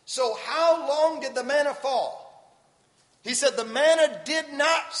 So how long did the manna fall? He said the manna did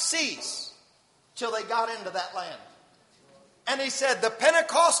not cease till they got into that land. And he said the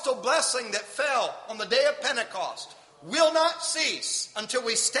Pentecostal blessing that fell on the day of Pentecost will not cease until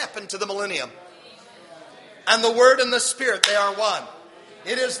we step into the millennium. And the Word and the Spirit, they are one.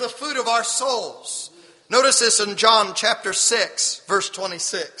 It is the food of our souls. Notice this in John chapter 6, verse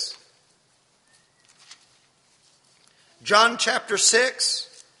 26. John chapter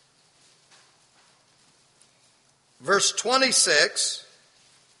 6, verse 26.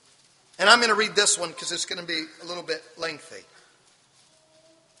 And I'm going to read this one because it's going to be a little bit lengthy.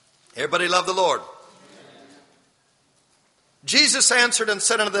 Everybody love the Lord. Jesus answered and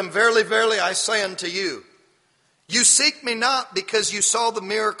said unto them, Verily, verily, I say unto you, you seek me not because you saw the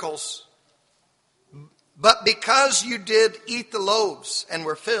miracles, but because you did eat the loaves and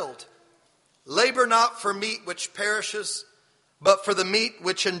were filled. Labor not for meat which perishes, but for the meat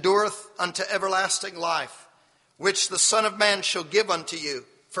which endureth unto everlasting life, which the Son of Man shall give unto you.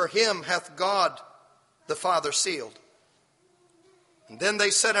 For him hath God the Father sealed. And then they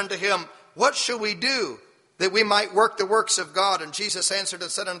said unto him, What shall we do that we might work the works of God? And Jesus answered and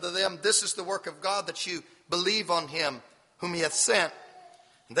said unto them, This is the work of God, that you believe on him whom he hath sent.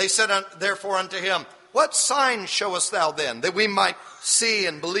 And they said therefore unto him, What sign showest thou then, that we might see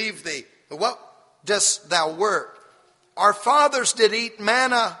and believe thee? What dost thou work? Our fathers did eat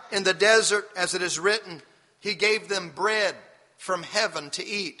manna in the desert, as it is written, He gave them bread from heaven to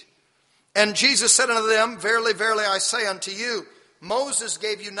eat. And Jesus said unto them, Verily, verily, I say unto you, Moses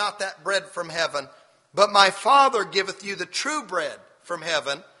gave you not that bread from heaven, but my Father giveth you the true bread from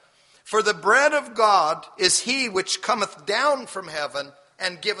heaven. For the bread of God is he which cometh down from heaven,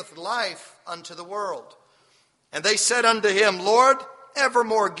 and giveth life unto the world. And they said unto him, Lord,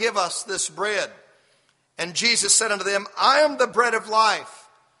 evermore give us this bread. And Jesus said unto them, I am the bread of life.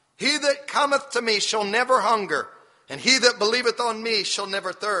 He that cometh to me shall never hunger, and he that believeth on me shall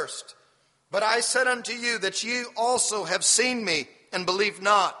never thirst. But I said unto you that ye also have seen me, and believe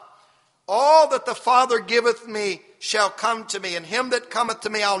not. All that the Father giveth me shall come to me, and him that cometh to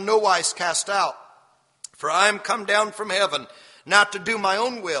me I'll no wise cast out. For I am come down from heaven, not to do my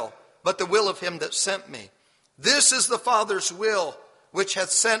own will, but the will of him that sent me. This is the Father's will which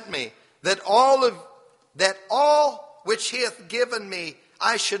hath sent me, that all which he hath given me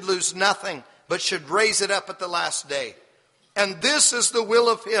I should lose nothing, but should raise it up at the last day. And this is the will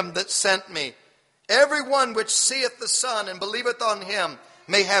of him that sent me. Every one which seeth the Son and believeth on him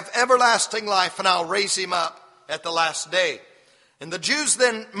may have everlasting life, and I'll raise him up at the last day. And the Jews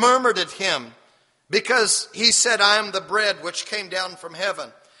then murmured at him, because he said, I am the bread which came down from heaven.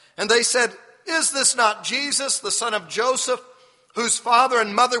 And they said, Is this not Jesus, the son of Joseph, whose father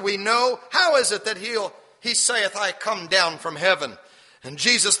and mother we know? How is it that he saith, I come down from heaven? And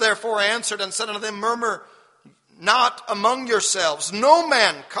Jesus therefore answered and said unto them, Murmur not among yourselves. No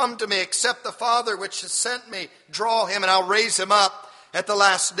man come to me except the Father which has sent me draw him, and I'll raise him up at the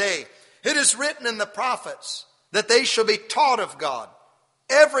last day. It is written in the prophets that they shall be taught of God.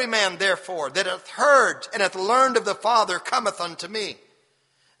 Every man therefore that hath heard and hath learned of the Father cometh unto me.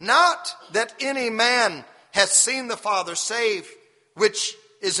 Not that any man hath seen the Father, save which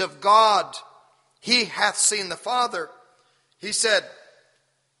is of God. He hath seen the Father. He said,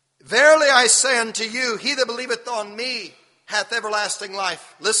 Verily I say unto you, he that believeth on me hath everlasting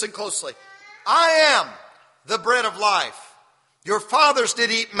life. Listen closely. I am the bread of life. Your fathers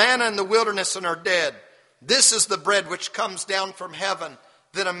did eat manna in the wilderness and are dead. This is the bread which comes down from heaven,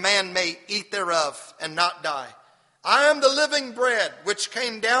 that a man may eat thereof and not die. I am the living bread which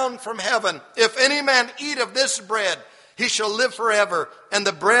came down from heaven. If any man eat of this bread, he shall live forever. And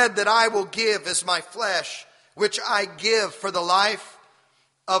the bread that I will give is my flesh, which I give for the life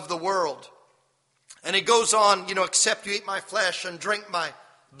of the world. And he goes on, except you eat my flesh and drink my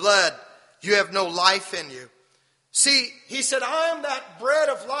blood, you have no life in you. See, he said, I am that bread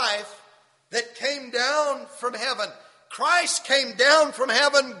of life that came down from heaven. Christ came down from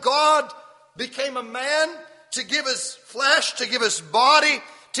heaven. God became a man to give his flesh, to give his body,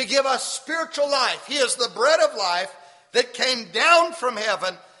 to give us spiritual life. He is the bread of life that came down from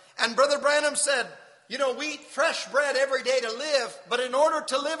heaven. And Brother Branham said, we eat fresh bread every day to live, but in order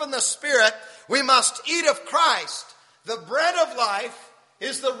to live in the Spirit, we must eat of Christ. The bread of life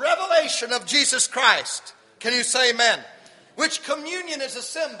is the revelation of Jesus Christ. Can you say amen? Which communion is a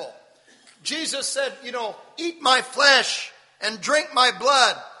symbol. Jesus said, eat my flesh and drink my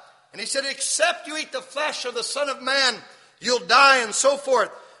blood. And he said, except you eat the flesh of the Son of Man, you'll die, and so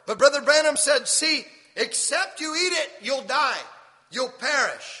forth. But Brother Branham said, see, except you eat it, you'll die. You'll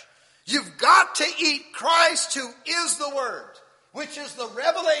perish. You've got to eat Christ, who is the Word, which is the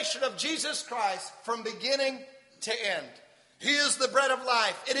revelation of Jesus Christ from beginning to end. He is the bread of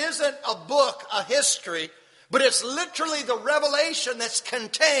life. It isn't a book, a history, but it's literally the revelation that's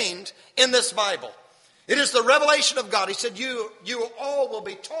contained in this Bible. It is the revelation of God. He said, you all will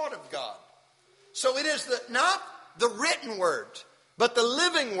be taught of God. So it is not the written word, but the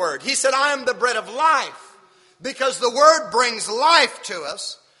living word. He said, I am the bread of life, because the word brings life to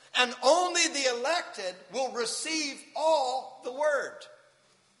us, and only the elected will receive all the word.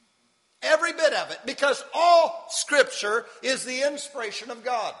 Every bit of it, because all Scripture is the inspiration of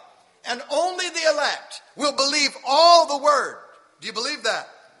God. And only the elect will believe all the word. Do you believe that?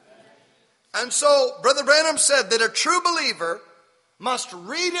 And so, Brother Branham said that a true believer must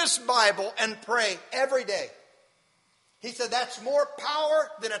read his Bible and pray every day. He said that's more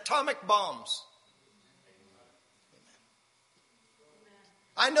power than atomic bombs.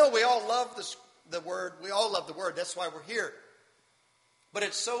 I know we all love the word. We all love the word. That's why we're here. But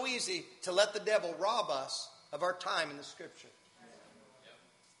it's so easy to let the devil rob us of our time in the Scripture.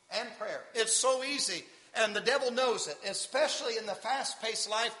 And prayer. It's so easy. And the devil knows it, especially in the fast-paced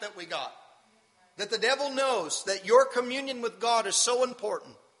life that we got. That the devil knows that your communion with God is so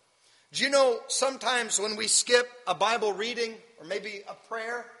important. Do you know, sometimes when we skip a Bible reading or maybe a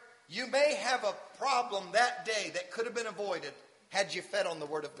prayer, you may have a problem that day that could have been avoided had you fed on the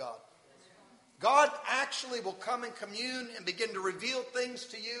Word of God. God actually will come and commune and begin to reveal things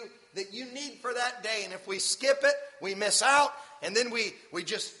to you that you need for that day. And if we skip it, we miss out. And then we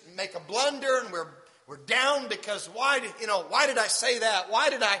just make a blunder and we're down because why did I say that? Why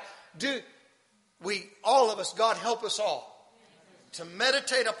did I do? All of us, God help us all to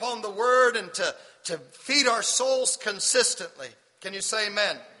meditate upon the Word and to feed our souls consistently. Can you say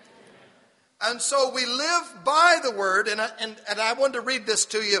amen? And so we live by the Word. And I wanted to read this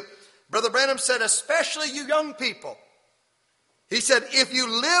to you. Brother Branham said, especially you young people. He said, if you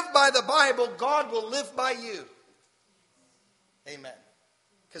live by the Bible, God will live by you. Amen.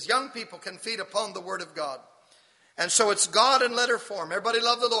 Because young people can feed upon the Word of God. And so it's God in letter form. Everybody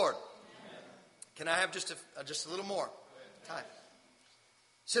love the Lord. Amen. Can I have just a little more time? It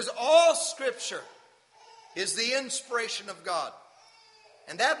says all Scripture is the inspiration of God.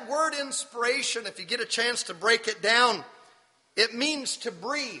 And that word inspiration, if you get a chance to break it down, it means to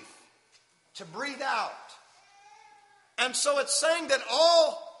breathe. To breathe out. And so it's saying that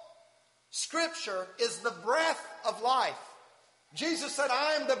all Scripture is the breath of life. Jesus said,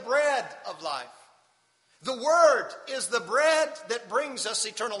 I am the bread of life. The Word is the bread that brings us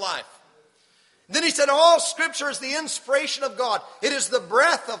eternal life. Then he said, all Scripture is the inspiration of God. It is the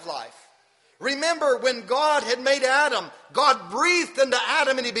breath of life. Remember, when God had made Adam, God breathed into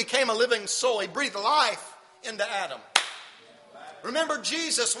Adam and he became a living soul. He breathed life into Adam. Remember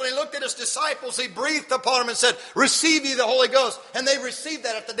Jesus, when he looked at his disciples, he breathed upon them and said, receive ye the Holy Ghost. And they received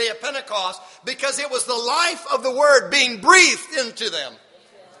that at the day of Pentecost because it was the life of the Word being breathed into them.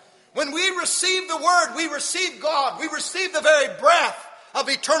 When we receive the Word, we receive God. We receive the very breath of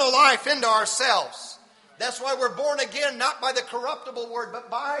eternal life into ourselves. That's why we're born again, not by the corruptible Word,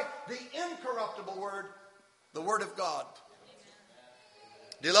 but by the incorruptible Word, the Word of God.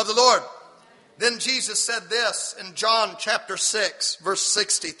 Do you love the Lord? Then Jesus said this in John chapter 6, verse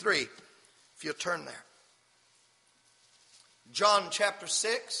 63. If you'll turn there. John chapter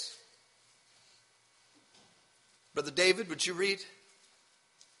 6. Brother David, would you read? It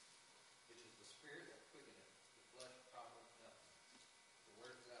is the Spirit that quickeneth, the flesh profiteth nothing. The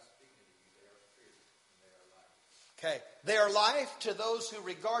words that I speak unto you, they are spirit, and they are life. Okay. They are life to those who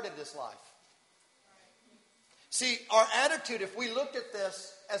regard it as life. See, our attitude, if we looked at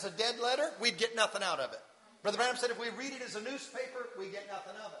this as a dead letter, we'd get nothing out of it. Brother Branham said if we read it as a newspaper, we get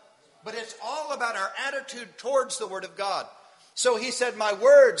nothing of it. But it's all about our attitude towards the Word of God. So he said, my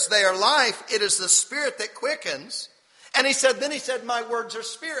words, they are life. It is the Spirit that quickens. And then he said, my words are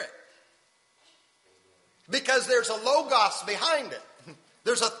spirit. Because there's a logos behind it.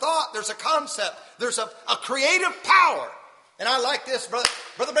 There's a thought, there's a concept, there's a creative power. And I like this.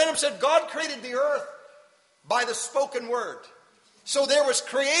 Brother Branham said God created the earth by the spoken word. So there was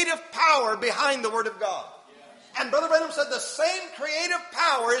creative power behind the Word of God. And Brother Branham said the same creative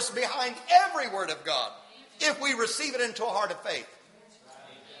power is behind every Word of God if we receive it into a heart of faith.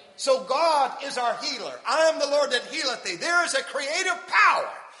 So God is our healer. I am the Lord that healeth thee. There is a creative power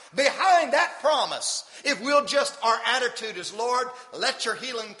behind that promise. If we'll just, our attitude is, Lord, let your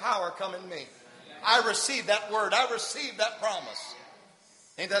healing power come in me. I receive that word. I receive that promise.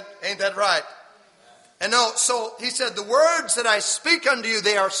 Ain't that right? And no, so he said, the words that I speak unto you,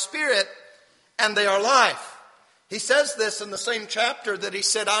 they are spirit and they are life. He says this in the same chapter that he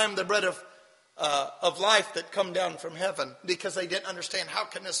said, I am the bread of life that come down from heaven, because they didn't understand, how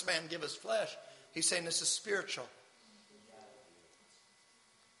can this man give his flesh? He's saying this is spiritual.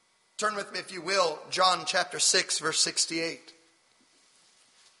 Turn with me, if you will, John chapter 6, verse 68.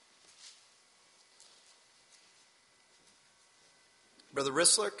 Brother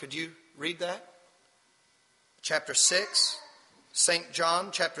Rissler, could you read that? Chapter 6, St. John,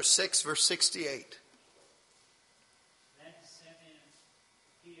 chapter 6, verse 68. Then Simon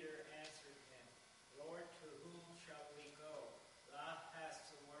Peter answered him, Lord, to whom shall we go? Thou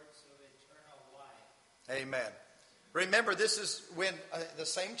hast the words of eternal life. Amen. Remember, this is when the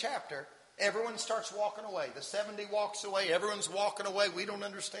same chapter, everyone starts walking away. The 70 walks away. Everyone's walking away. We don't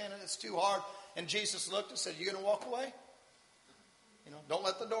understand it. It's too hard. And Jesus looked and said, you going to walk away? You know, don't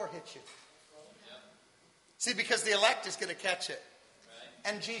let the door hit you. See, because the elect is going to catch it.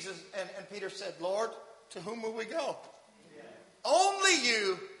 And Jesus and Peter said, Lord, to whom will we go? Only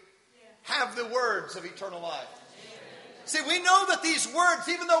you have the words of eternal life. See, we know that these words,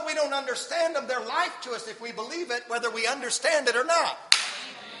 even though we don't understand them, they're life to us if we believe it, whether we understand it or not.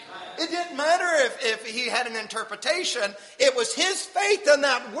 It didn't matter if he had an interpretation. It was his faith in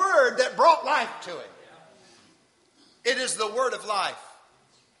that word that brought life to him. It is the word of life.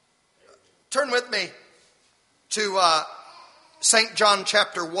 Turn with me to St. John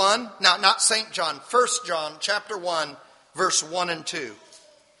chapter 1. Now, not St. John, 1 John chapter 1, verse 1 and 2.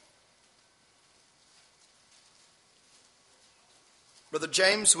 Brother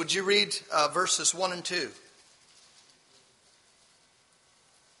James, would you read verses 1 and 2?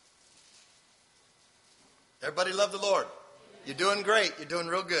 Everybody love the Lord. You're doing great. You're doing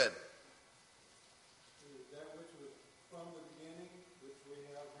real good. That which was from the beginning, which we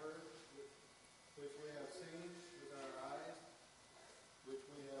have heard, which we have seen with our eyes, which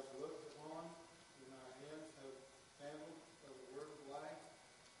we have looked upon, and our hands have handled of the word of life.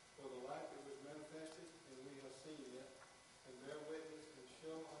 For the life that was manifested, and we have seen it, and bear witness and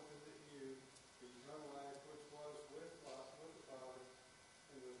show unto you the eternal life which was with the Father,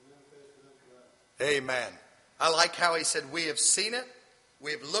 and was manifested unto us. Amen. I like how he said, we have seen it,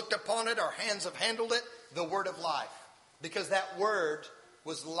 we have looked upon it, our hands have handled it, the word of life. Because that word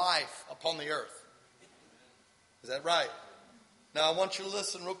was life upon the earth. Is that right? Now I want you to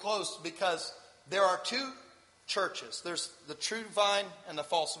listen real close, because there are two churches. There's the true vine and the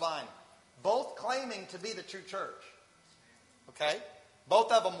false vine. Both claiming to be the true church. Okay?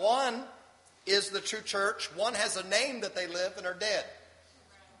 Both of them. One is the true church. One has a name that they live and are dead.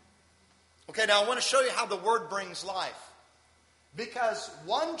 Okay, now I want to show you how the word brings life. Because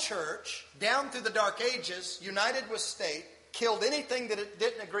one church, down through the Dark Ages, united with state, killed anything that it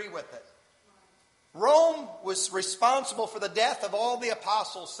didn't agree with it. Rome was responsible for the death of all the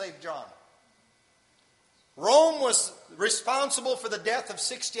apostles save John. Rome was responsible for the death of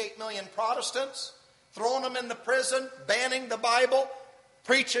 68 million Protestants, throwing them in the prison, banning the Bible,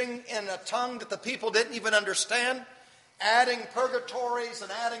 preaching in a tongue that the people didn't even understand, adding purgatories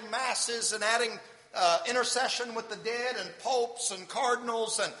and adding masses and adding intercession with the dead and popes and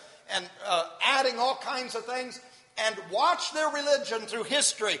cardinals and adding all kinds of things. And watch their religion through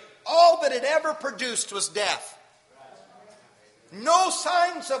history. All that it ever produced was death. No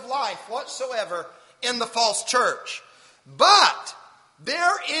signs of life whatsoever in the false church. But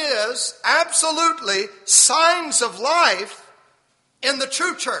there is absolutely signs of life in the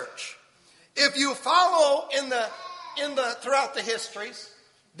true church. If you follow throughout the histories,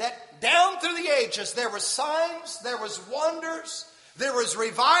 that down through the ages there was signs, there was wonders, there was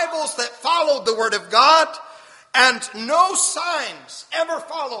revivals that followed the Word of God, and no signs ever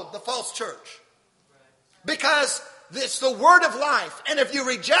followed the false church. Because it's the Word of life, and if you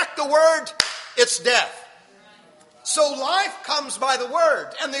reject the Word, it's death. So life comes by the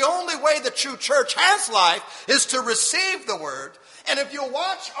Word, and the only way the true church has life is to receive the Word. And if you'll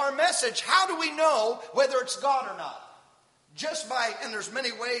watch our message, how do we know whether it's God or not? Just by, and there's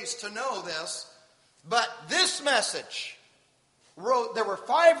many ways to know this, but this message, there were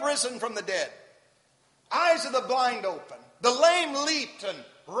 5 risen from the dead. Eyes of the blind open. The lame leaped and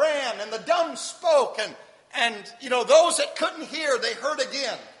ran, and the dumb spoke, and those that couldn't hear, they heard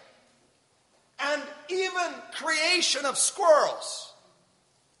again. And even creation of squirrels.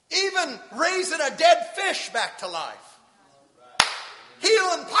 Even raising a dead fish back to life.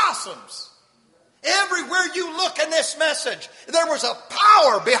 Healing possums. Everywhere you look in this message, there was a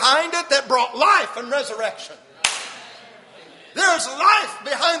power behind it that brought life and resurrection. There's life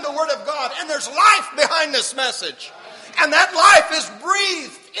behind the Word of God, and there's life behind this message. And that life is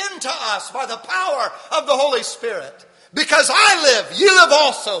breathed into us by the power of the Holy Spirit. Because I live, you live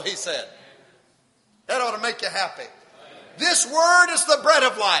also, he said. That ought to make you happy. This word is the bread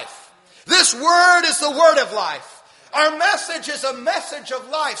of life. This word is the word of life. Our message is a message of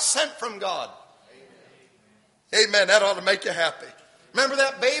life sent from God. Amen. That ought to make you happy. Remember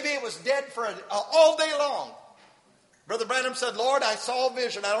that baby? It was dead for all day long. Brother Branham said, Lord, I saw a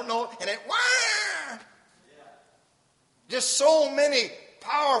vision. I don't know. And it, wah! Just so many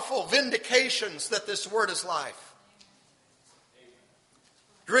powerful vindications that this word is life.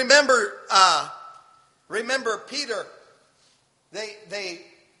 Remember Peter. They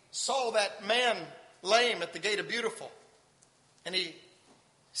saw that man lame at the gate of Beautiful. And he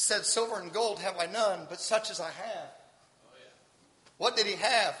said, silver and gold have I none, but such as I have. What did he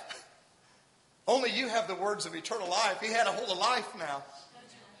have? Only you have the words of eternal life. He had a hold of life now.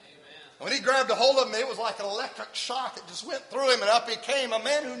 When he grabbed a hold of him, it was like an electric shock. It just went through him, and up he came. A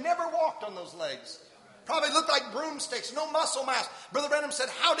man who never walked on those legs. Probably looked like broomsticks, no muscle mass. Brother Branham said,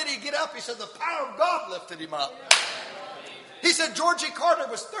 how did he get up? He said, the power of God lifted him up. He said Georgie Carter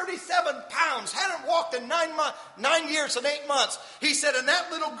was 37 pounds, hadn't walked in 9 years and 8 months. He said, and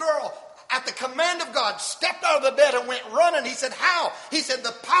that little girl, at the command of God, stepped out of the bed and went running. He said, how? He said,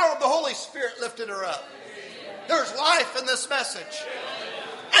 the power of the Holy Spirit lifted her up. There's life in this message.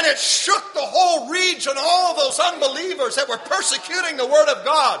 And it shook the whole region, all those unbelievers that were persecuting the Word of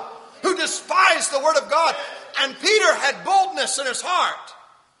God, who despised the Word of God. And Peter had boldness in his heart.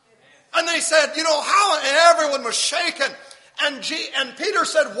 And they said, how? And everyone was shaken. And Peter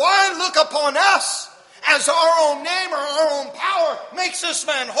said, why look upon us as our own name or our own power makes this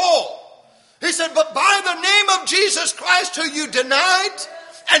man whole? He said, but by the name of Jesus Christ, who you denied,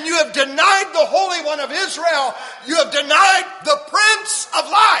 and you have denied the Holy One of Israel, you have denied the Prince of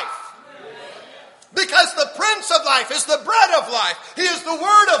Life. Because the Prince of Life is the bread of life. He is the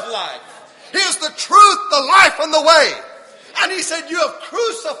Word of life. He is the truth, the life, and the way. And he said, you have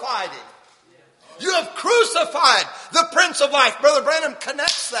crucified him. You have crucified the Prince of Life. Brother Branham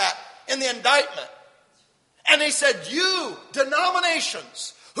connects that in the indictment. And he said, you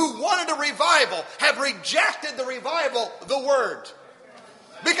denominations who wanted a revival have rejected the revival, the Word.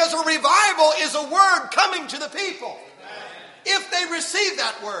 Because a revival is a word coming to the people. If they receive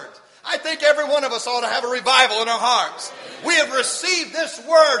that word. I think every one of us ought to have a revival in our hearts. We have received this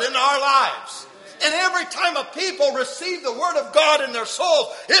word in our lives. And every time a people received the word of God in their souls,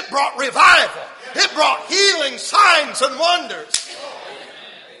 it brought revival. It brought healing, signs, and wonders.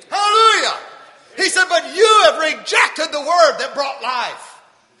 Hallelujah. He said, but you have rejected the word that brought life.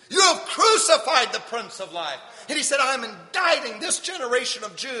 You have crucified the Prince of Life. And he said, I'm indicting this generation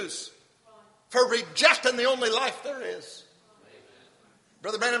of Jews for rejecting the only life there is.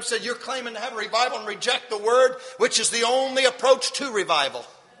 Brother Branham said, you're claiming to have a revival and reject the word, which is the only approach to revival.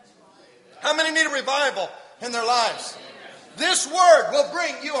 How many need a revival in their lives? This word will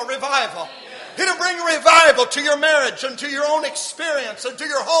bring you a revival. It'll bring a revival to your marriage and to your own experience and to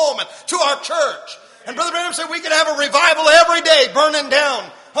your home and to our church. And Brother Branham said we can have a revival every day burning down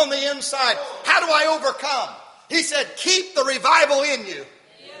on the inside. How do I overcome? He said, keep the revival in you.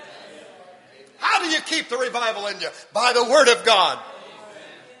 How do you keep the revival in you? By the Word of God.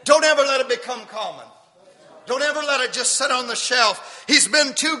 Don't ever let it become common. Don't ever let it just sit on the shelf. He's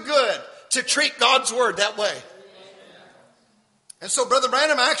been too good to treat God's Word that way. And so Brother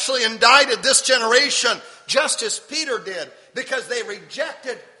Branham actually indicted this generation just as Peter did, because they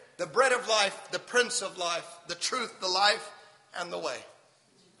rejected the bread of life, the Prince of Life, the truth, the life, and the way.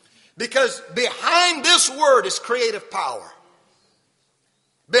 Because behind this word is creative power.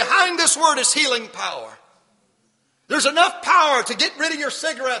 Behind this word is healing power. There's enough power to get rid of your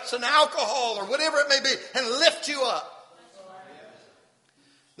cigarettes and alcohol or whatever it may be and lift you up.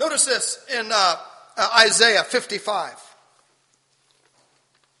 Notice this in Isaiah 55.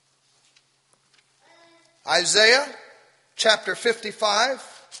 Isaiah chapter 55,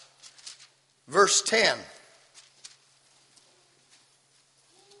 verse 10.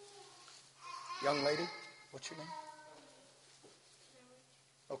 Young lady, what's your name?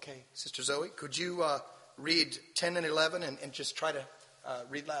 Okay, Sister Zoe, could you read 10 and 11 and just try to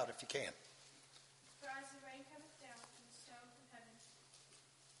read loud if you can? For as the rain cometh down from the stone from heaven,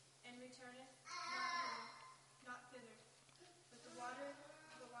 and returneth not thither, but the watereth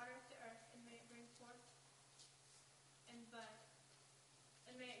the earth, and may it bring forth and bud,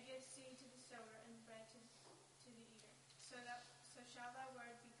 and may it give seed to the sower and bread to the eater. So shall thy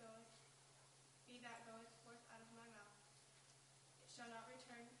word be that goeth forth out of my mouth. It shall not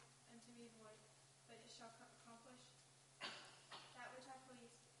return unto me void, but it shall accomplish that which I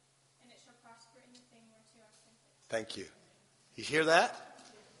please, and it shall prosper in the thing whereto I sent it. Thank you. You hear that?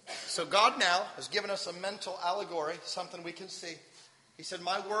 So God now has given us a mental allegory, something we can see. He said,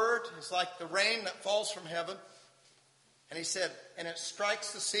 my word is like the rain that falls from heaven. And he said, and it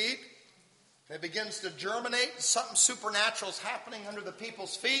strikes the seed. And it begins to germinate. Something supernatural is happening under the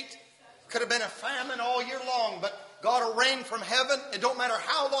people's feet. Could have been a famine all year long, but God will rain from heaven. It don't matter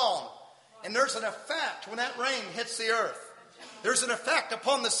how long. And there's an effect when that rain hits the earth. There's an effect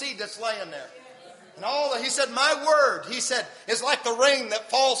upon the seed that's laying there. And he said, my word, he said, is like the rain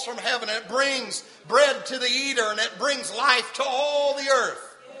that falls from heaven. And it brings bread to the eater, and it brings life to all the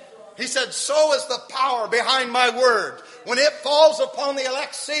earth. He said, so is the power behind my word. When it falls upon the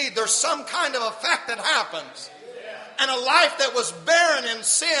elect seed, there's some kind of effect that happens. And a life that was barren in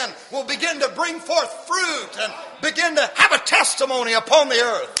sin will begin to bring forth fruit and begin to have a testimony upon the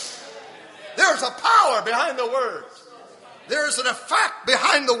earth. There's a power behind the word. There's an effect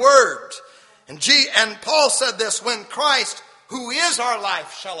behind the word. And Paul said this, when Christ, who is our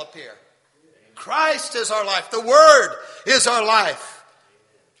life, shall appear. Christ is our life. The word is our life.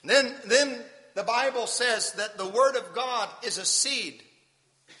 Then the Bible says that the word of God is a seed.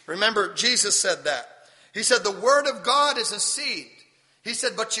 Remember, Jesus said that. He said the word of God is a seed. He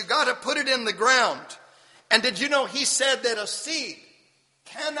said, but you got to put it in the ground. And did you know he said that a seed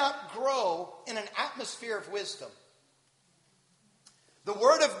cannot grow in an atmosphere of wisdom? The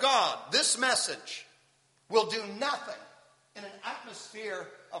word of God, this message, will do nothing in an atmosphere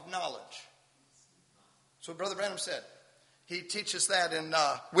of knowledge. So Brother Branham said. He teaches that in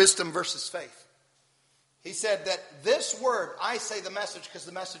Wisdom versus Faith. He said that this word, I say the message because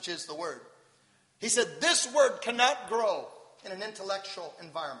the message is the word. He said this word cannot grow in an intellectual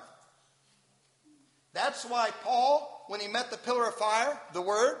environment. That's why Paul, when he met the pillar of fire, the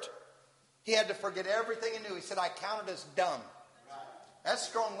word, he had to forget everything he knew. He said, I count it as dumb. That's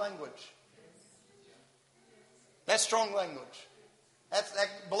strong language. That's strong language. That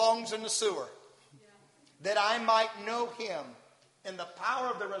belongs in the sewer. That I might know him in the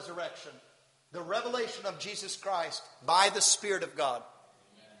power of the resurrection, the revelation of Jesus Christ by the Spirit of God.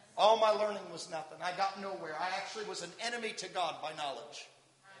 All my learning was nothing. I got nowhere. I actually was an enemy to God by knowledge.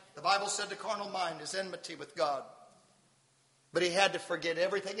 The Bible said the carnal mind is enmity with God. But he had to forget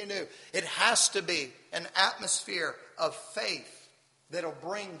everything he knew. It has to be an atmosphere of faith that'll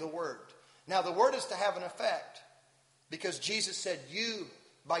bring the word. Now the word is to have an effect because Jesus said, you,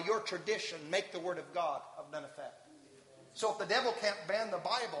 by your tradition, make the word of God of none effect. So if the devil can't ban the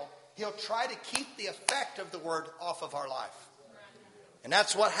Bible, he'll try to keep the effect of the word off of our life. And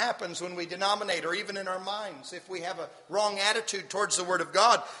that's what happens when we denominate, or even in our minds. If we have a wrong attitude towards the word of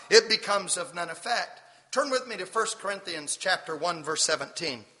God, it becomes of none effect. Turn with me to 1 Corinthians chapter 1, verse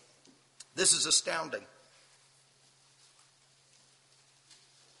 17. This is astounding.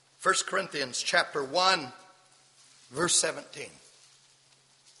 1 Corinthians chapter 1, verse 17.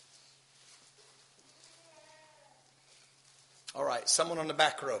 All right, someone on the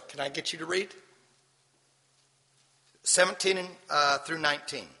back row. Can I get you to read? 17 through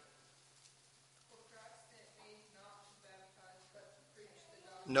 19.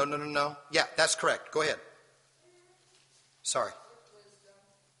 No. Yeah, that's correct. Go ahead. Sorry.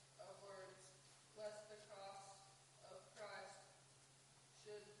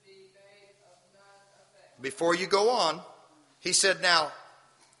 Before you go on, he said, now,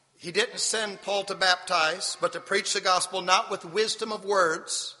 he didn't send Paul to baptize, but to preach the gospel, not with wisdom of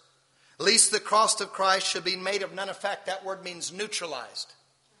words, lest the cross of Christ should be made of none effect. That word means neutralized.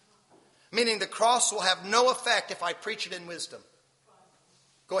 Meaning the cross will have no effect if I preach it in wisdom.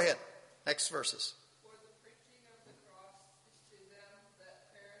 Go ahead. Next verses. For the preaching of the cross is to them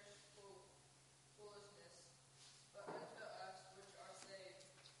that perish foolishness, but unto us which are saved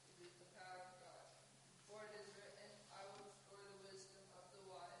it is the power of God. For it is written, I will destroy the wisdom of the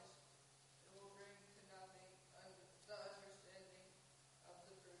wise, and will bring to nothing the understanding of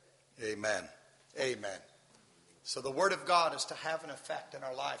the prudent. Amen. Amen. So the word of God is to have an effect in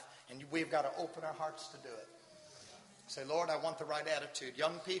our life, and we've got to open our hearts to do it. Say, Lord, I want the right attitude.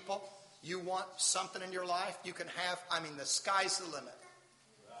 Young people, you want something in your life, you can have, the sky's the limit.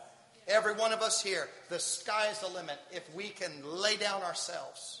 Every one of us here, the sky's the limit if we can lay down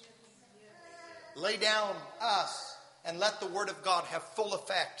ourselves. Lay down us and let the word of God have full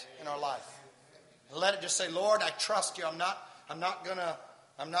effect in our life. And let it just say, Lord, I trust you. I'm not going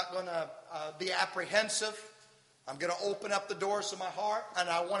to be apprehensive. I'm going to open up the doors of my heart, and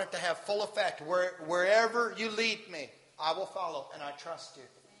I want it to have full effect. Wherever you lead me, I will follow, and I trust you.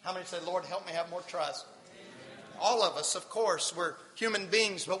 How many say, Lord, help me have more trust? Amen. All of us, of course, we're human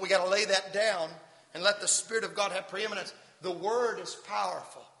beings, but we got to lay that down and let the Spirit of God have preeminence. The Word is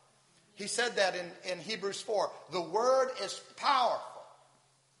powerful. He said that in Hebrews 4. The Word is powerful,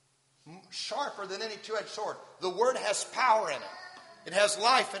 sharper than any two-edged sword. The Word has power in it. It has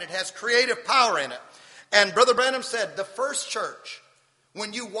life and it has creative power in it. And Brother Branham said the first church,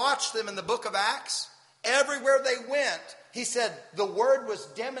 when you watch them in the book of Acts, everywhere they went, he said the Word was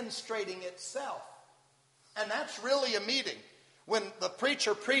demonstrating itself. And that's really a meeting. When the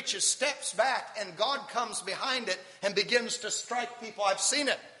preacher preaches, steps back, and God comes behind it and begins to strike people. I've seen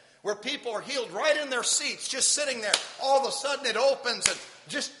it, where people are healed right in their seats, just sitting there. All of a sudden it opens and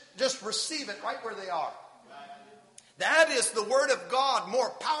just receive it right where they are. That is the Word of God,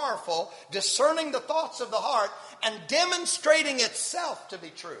 more powerful, discerning the thoughts of the heart and demonstrating itself to be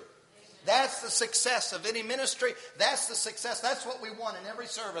true. That's the success of any ministry. That's the success. That's what we want in every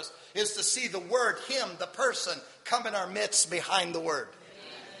service, is to see the Word, Him, the person, come in our midst behind the Word.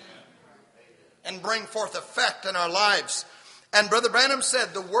 And bring forth effect in our lives. And Brother Branham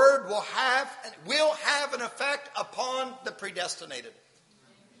said the Word will have an effect upon the predestinated.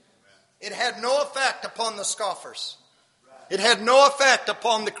 It had no effect upon the scoffers. It had no effect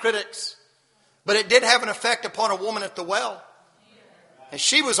upon the critics. But it did have an effect upon a woman at the well. And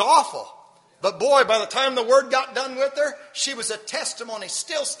she was awful. But boy, by the time the Word got done with her, she was a testimony.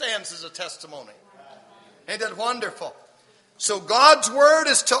 Still stands as a testimony. Ain't that wonderful? So God's Word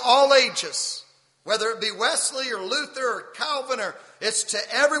is to all ages. Whether it be Wesley or Luther or Calvin, it's to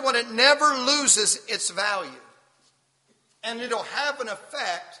everyone. It never loses its value. And it'll have an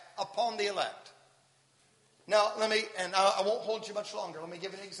effect upon the elect. Now, I won't hold you much longer. Let me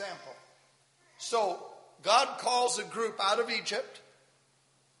give an example. So, God calls a group out of Egypt.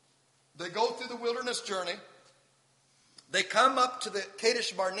 They go through the wilderness journey. They come up to the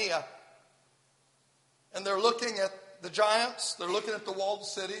Kadesh Barnea. And they're looking at the giants. They're looking at the walled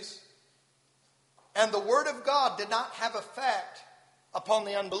cities. And the Word of God did not have effect upon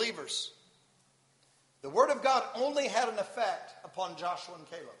the unbelievers. The Word of God only had an effect upon Joshua and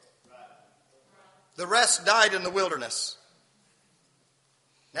Caleb. The rest died in the wilderness.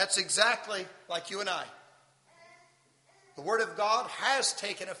 That's exactly like you and I. The Word of God has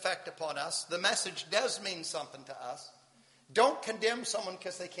taken effect upon us. The message does mean something to us. Don't condemn someone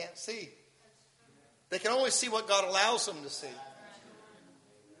because they can't see. They can only see what God allows them to see.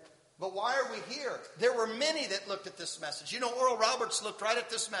 But why are we here? There were many that looked at this message. You know, Oral Roberts looked right at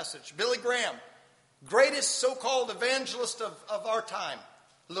this message. Billy Graham, greatest so-called evangelist of our time,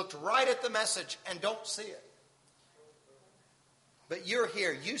 looked right at the message and don't see it. But you're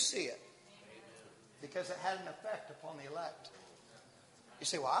here. You see it. Because it had an effect upon the elect. You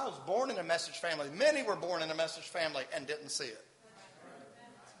say, well, I was born in a message family. Many were born in a message family and didn't see it.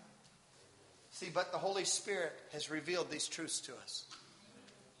 See, but the Holy Spirit has revealed these truths to us.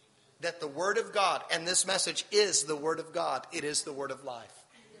 That the Word of God, and this message is the Word of God. It is the Word of life.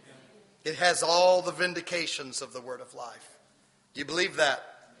 It has all the vindications of the Word of life. Do you believe that?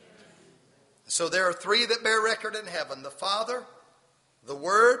 So there are three that bear record in heaven. The Father, the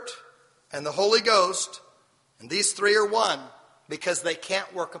Word, and the Holy Ghost. And these three are one because they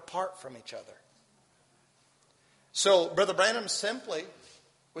can't work apart from each other. So Brother Branham simply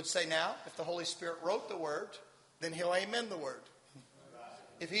would say now, if the Holy Spirit wrote the Word, then He'll amen the Word.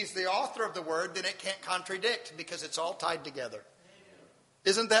 If He's the author of the Word, then it can't contradict because it's all tied together.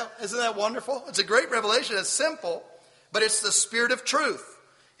 Isn't that wonderful? It's a great revelation. It's simple, but it's the Spirit of truth.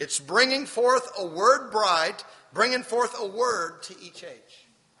 It's bringing forth a Word bride, bringing forth a Word to each age.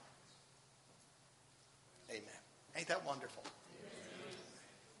 Amen. Ain't that wonderful?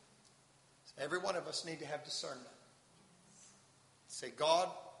 Every one of us need to have discernment. Say, God,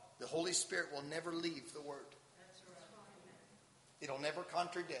 the Holy Spirit will never leave the Word. It'll never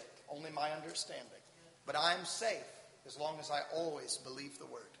contradict, only my understanding. But I'm safe as long as I always believe the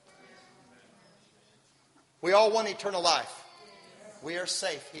Word. We all want eternal life. We are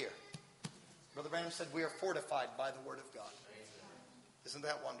safe here. Brother Branham said we are fortified by the Word of God. Isn't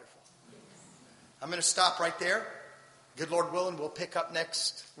that wonderful? I'm going to stop right there. Good Lord willing, we'll pick up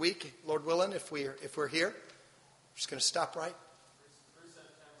next week, Lord willing, if we're here. I'm just going to stop right.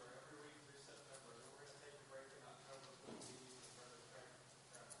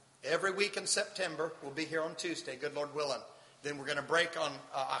 Every week in September, we'll be here on Tuesday, good Lord willing. Then we're going to break on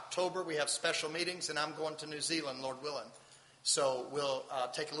October. We have special meetings, and I'm going to New Zealand, Lord willing. So we'll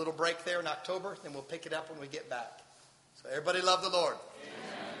take a little break there in October, then we'll pick it up when we get back. So everybody love the Lord.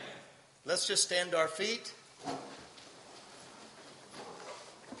 Amen. Let's just stand to our feet.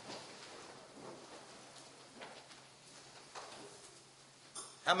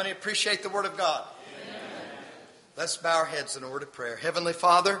 How many appreciate the Word of God? Let's bow our heads in a word of prayer. Heavenly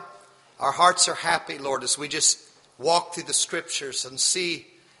Father, our hearts are happy, Lord, as we just walk through the Scriptures and see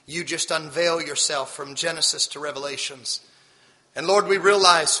you just unveil yourself from Genesis to Revelations. And Lord, we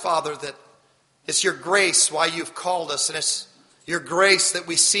realize, Father, that it's your grace why you've called us, and it's your grace that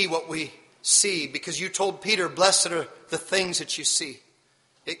we see what we see, because you told Peter, blessed are the things that you see.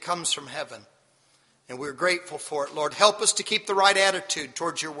 It comes from heaven. And we're grateful for it, Lord. Help us to keep the right attitude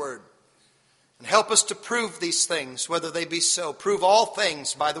towards your word. And help us to prove these things, whether they be so. Prove all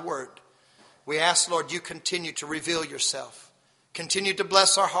things by the word. We ask, Lord, you continue to reveal yourself. Continue to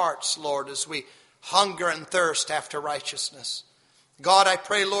bless our hearts, Lord, as we hunger and thirst after righteousness. God, I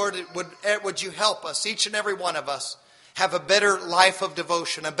pray, Lord, would you help us, each and every one of us, have a better life of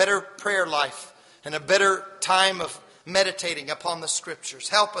devotion, a better prayer life, and a better time of meditating upon the Scriptures.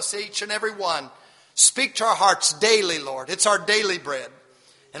 Help us, each and every one. Speak to our hearts daily, Lord. It's our daily bread.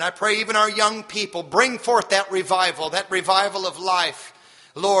 And I pray even our young people, bring forth that revival of life,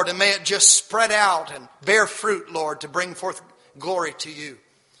 Lord, and may it just spread out and bear fruit, Lord, to bring forth glory to you.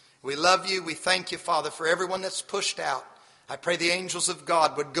 We love you. We thank you, Father, for everyone that's pushed out. I pray the angels of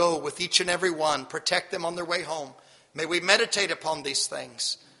God would go with each and every one, protect them on their way home. May we meditate upon these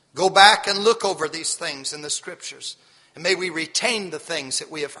things. Go back and look over these things in the Scriptures. And may we retain the things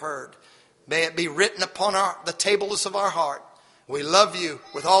that we have heard. May it be written upon the tables of our heart. We love you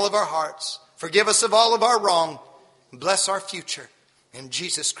with all of our hearts. Forgive us of all of our wrong. Bless our future. In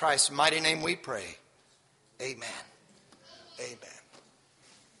Jesus Christ's mighty name we pray. Amen. Amen.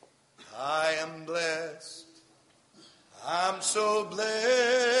 I am blessed. I'm so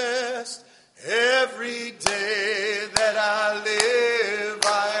blessed. Every day that I live,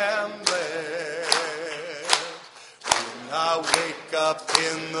 I am blessed. When I wake up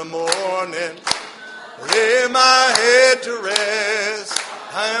in the morning, lay my head to rest,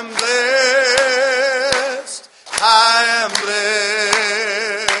 I am blessed. I am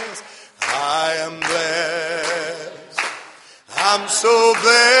blessed. I am blessed. I'm so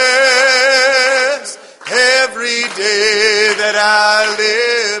blessed. Every day that I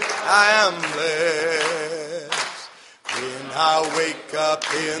live, I am blessed. When I wake up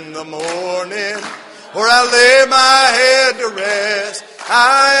in the morning, or I lay my head to rest,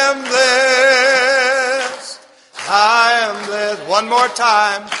 I am blessed. I am blessed. One more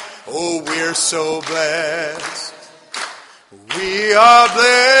time. Oh, we're so blessed. We are blessed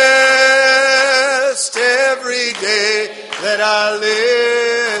every day that I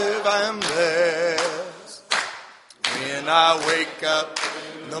live. I am blessed. When I wake up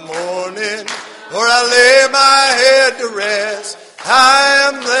in the morning, or I lay my head to rest, I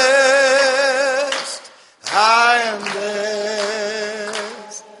am blessed. I am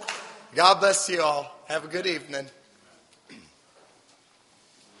blessed. God bless you all. Have a good evening.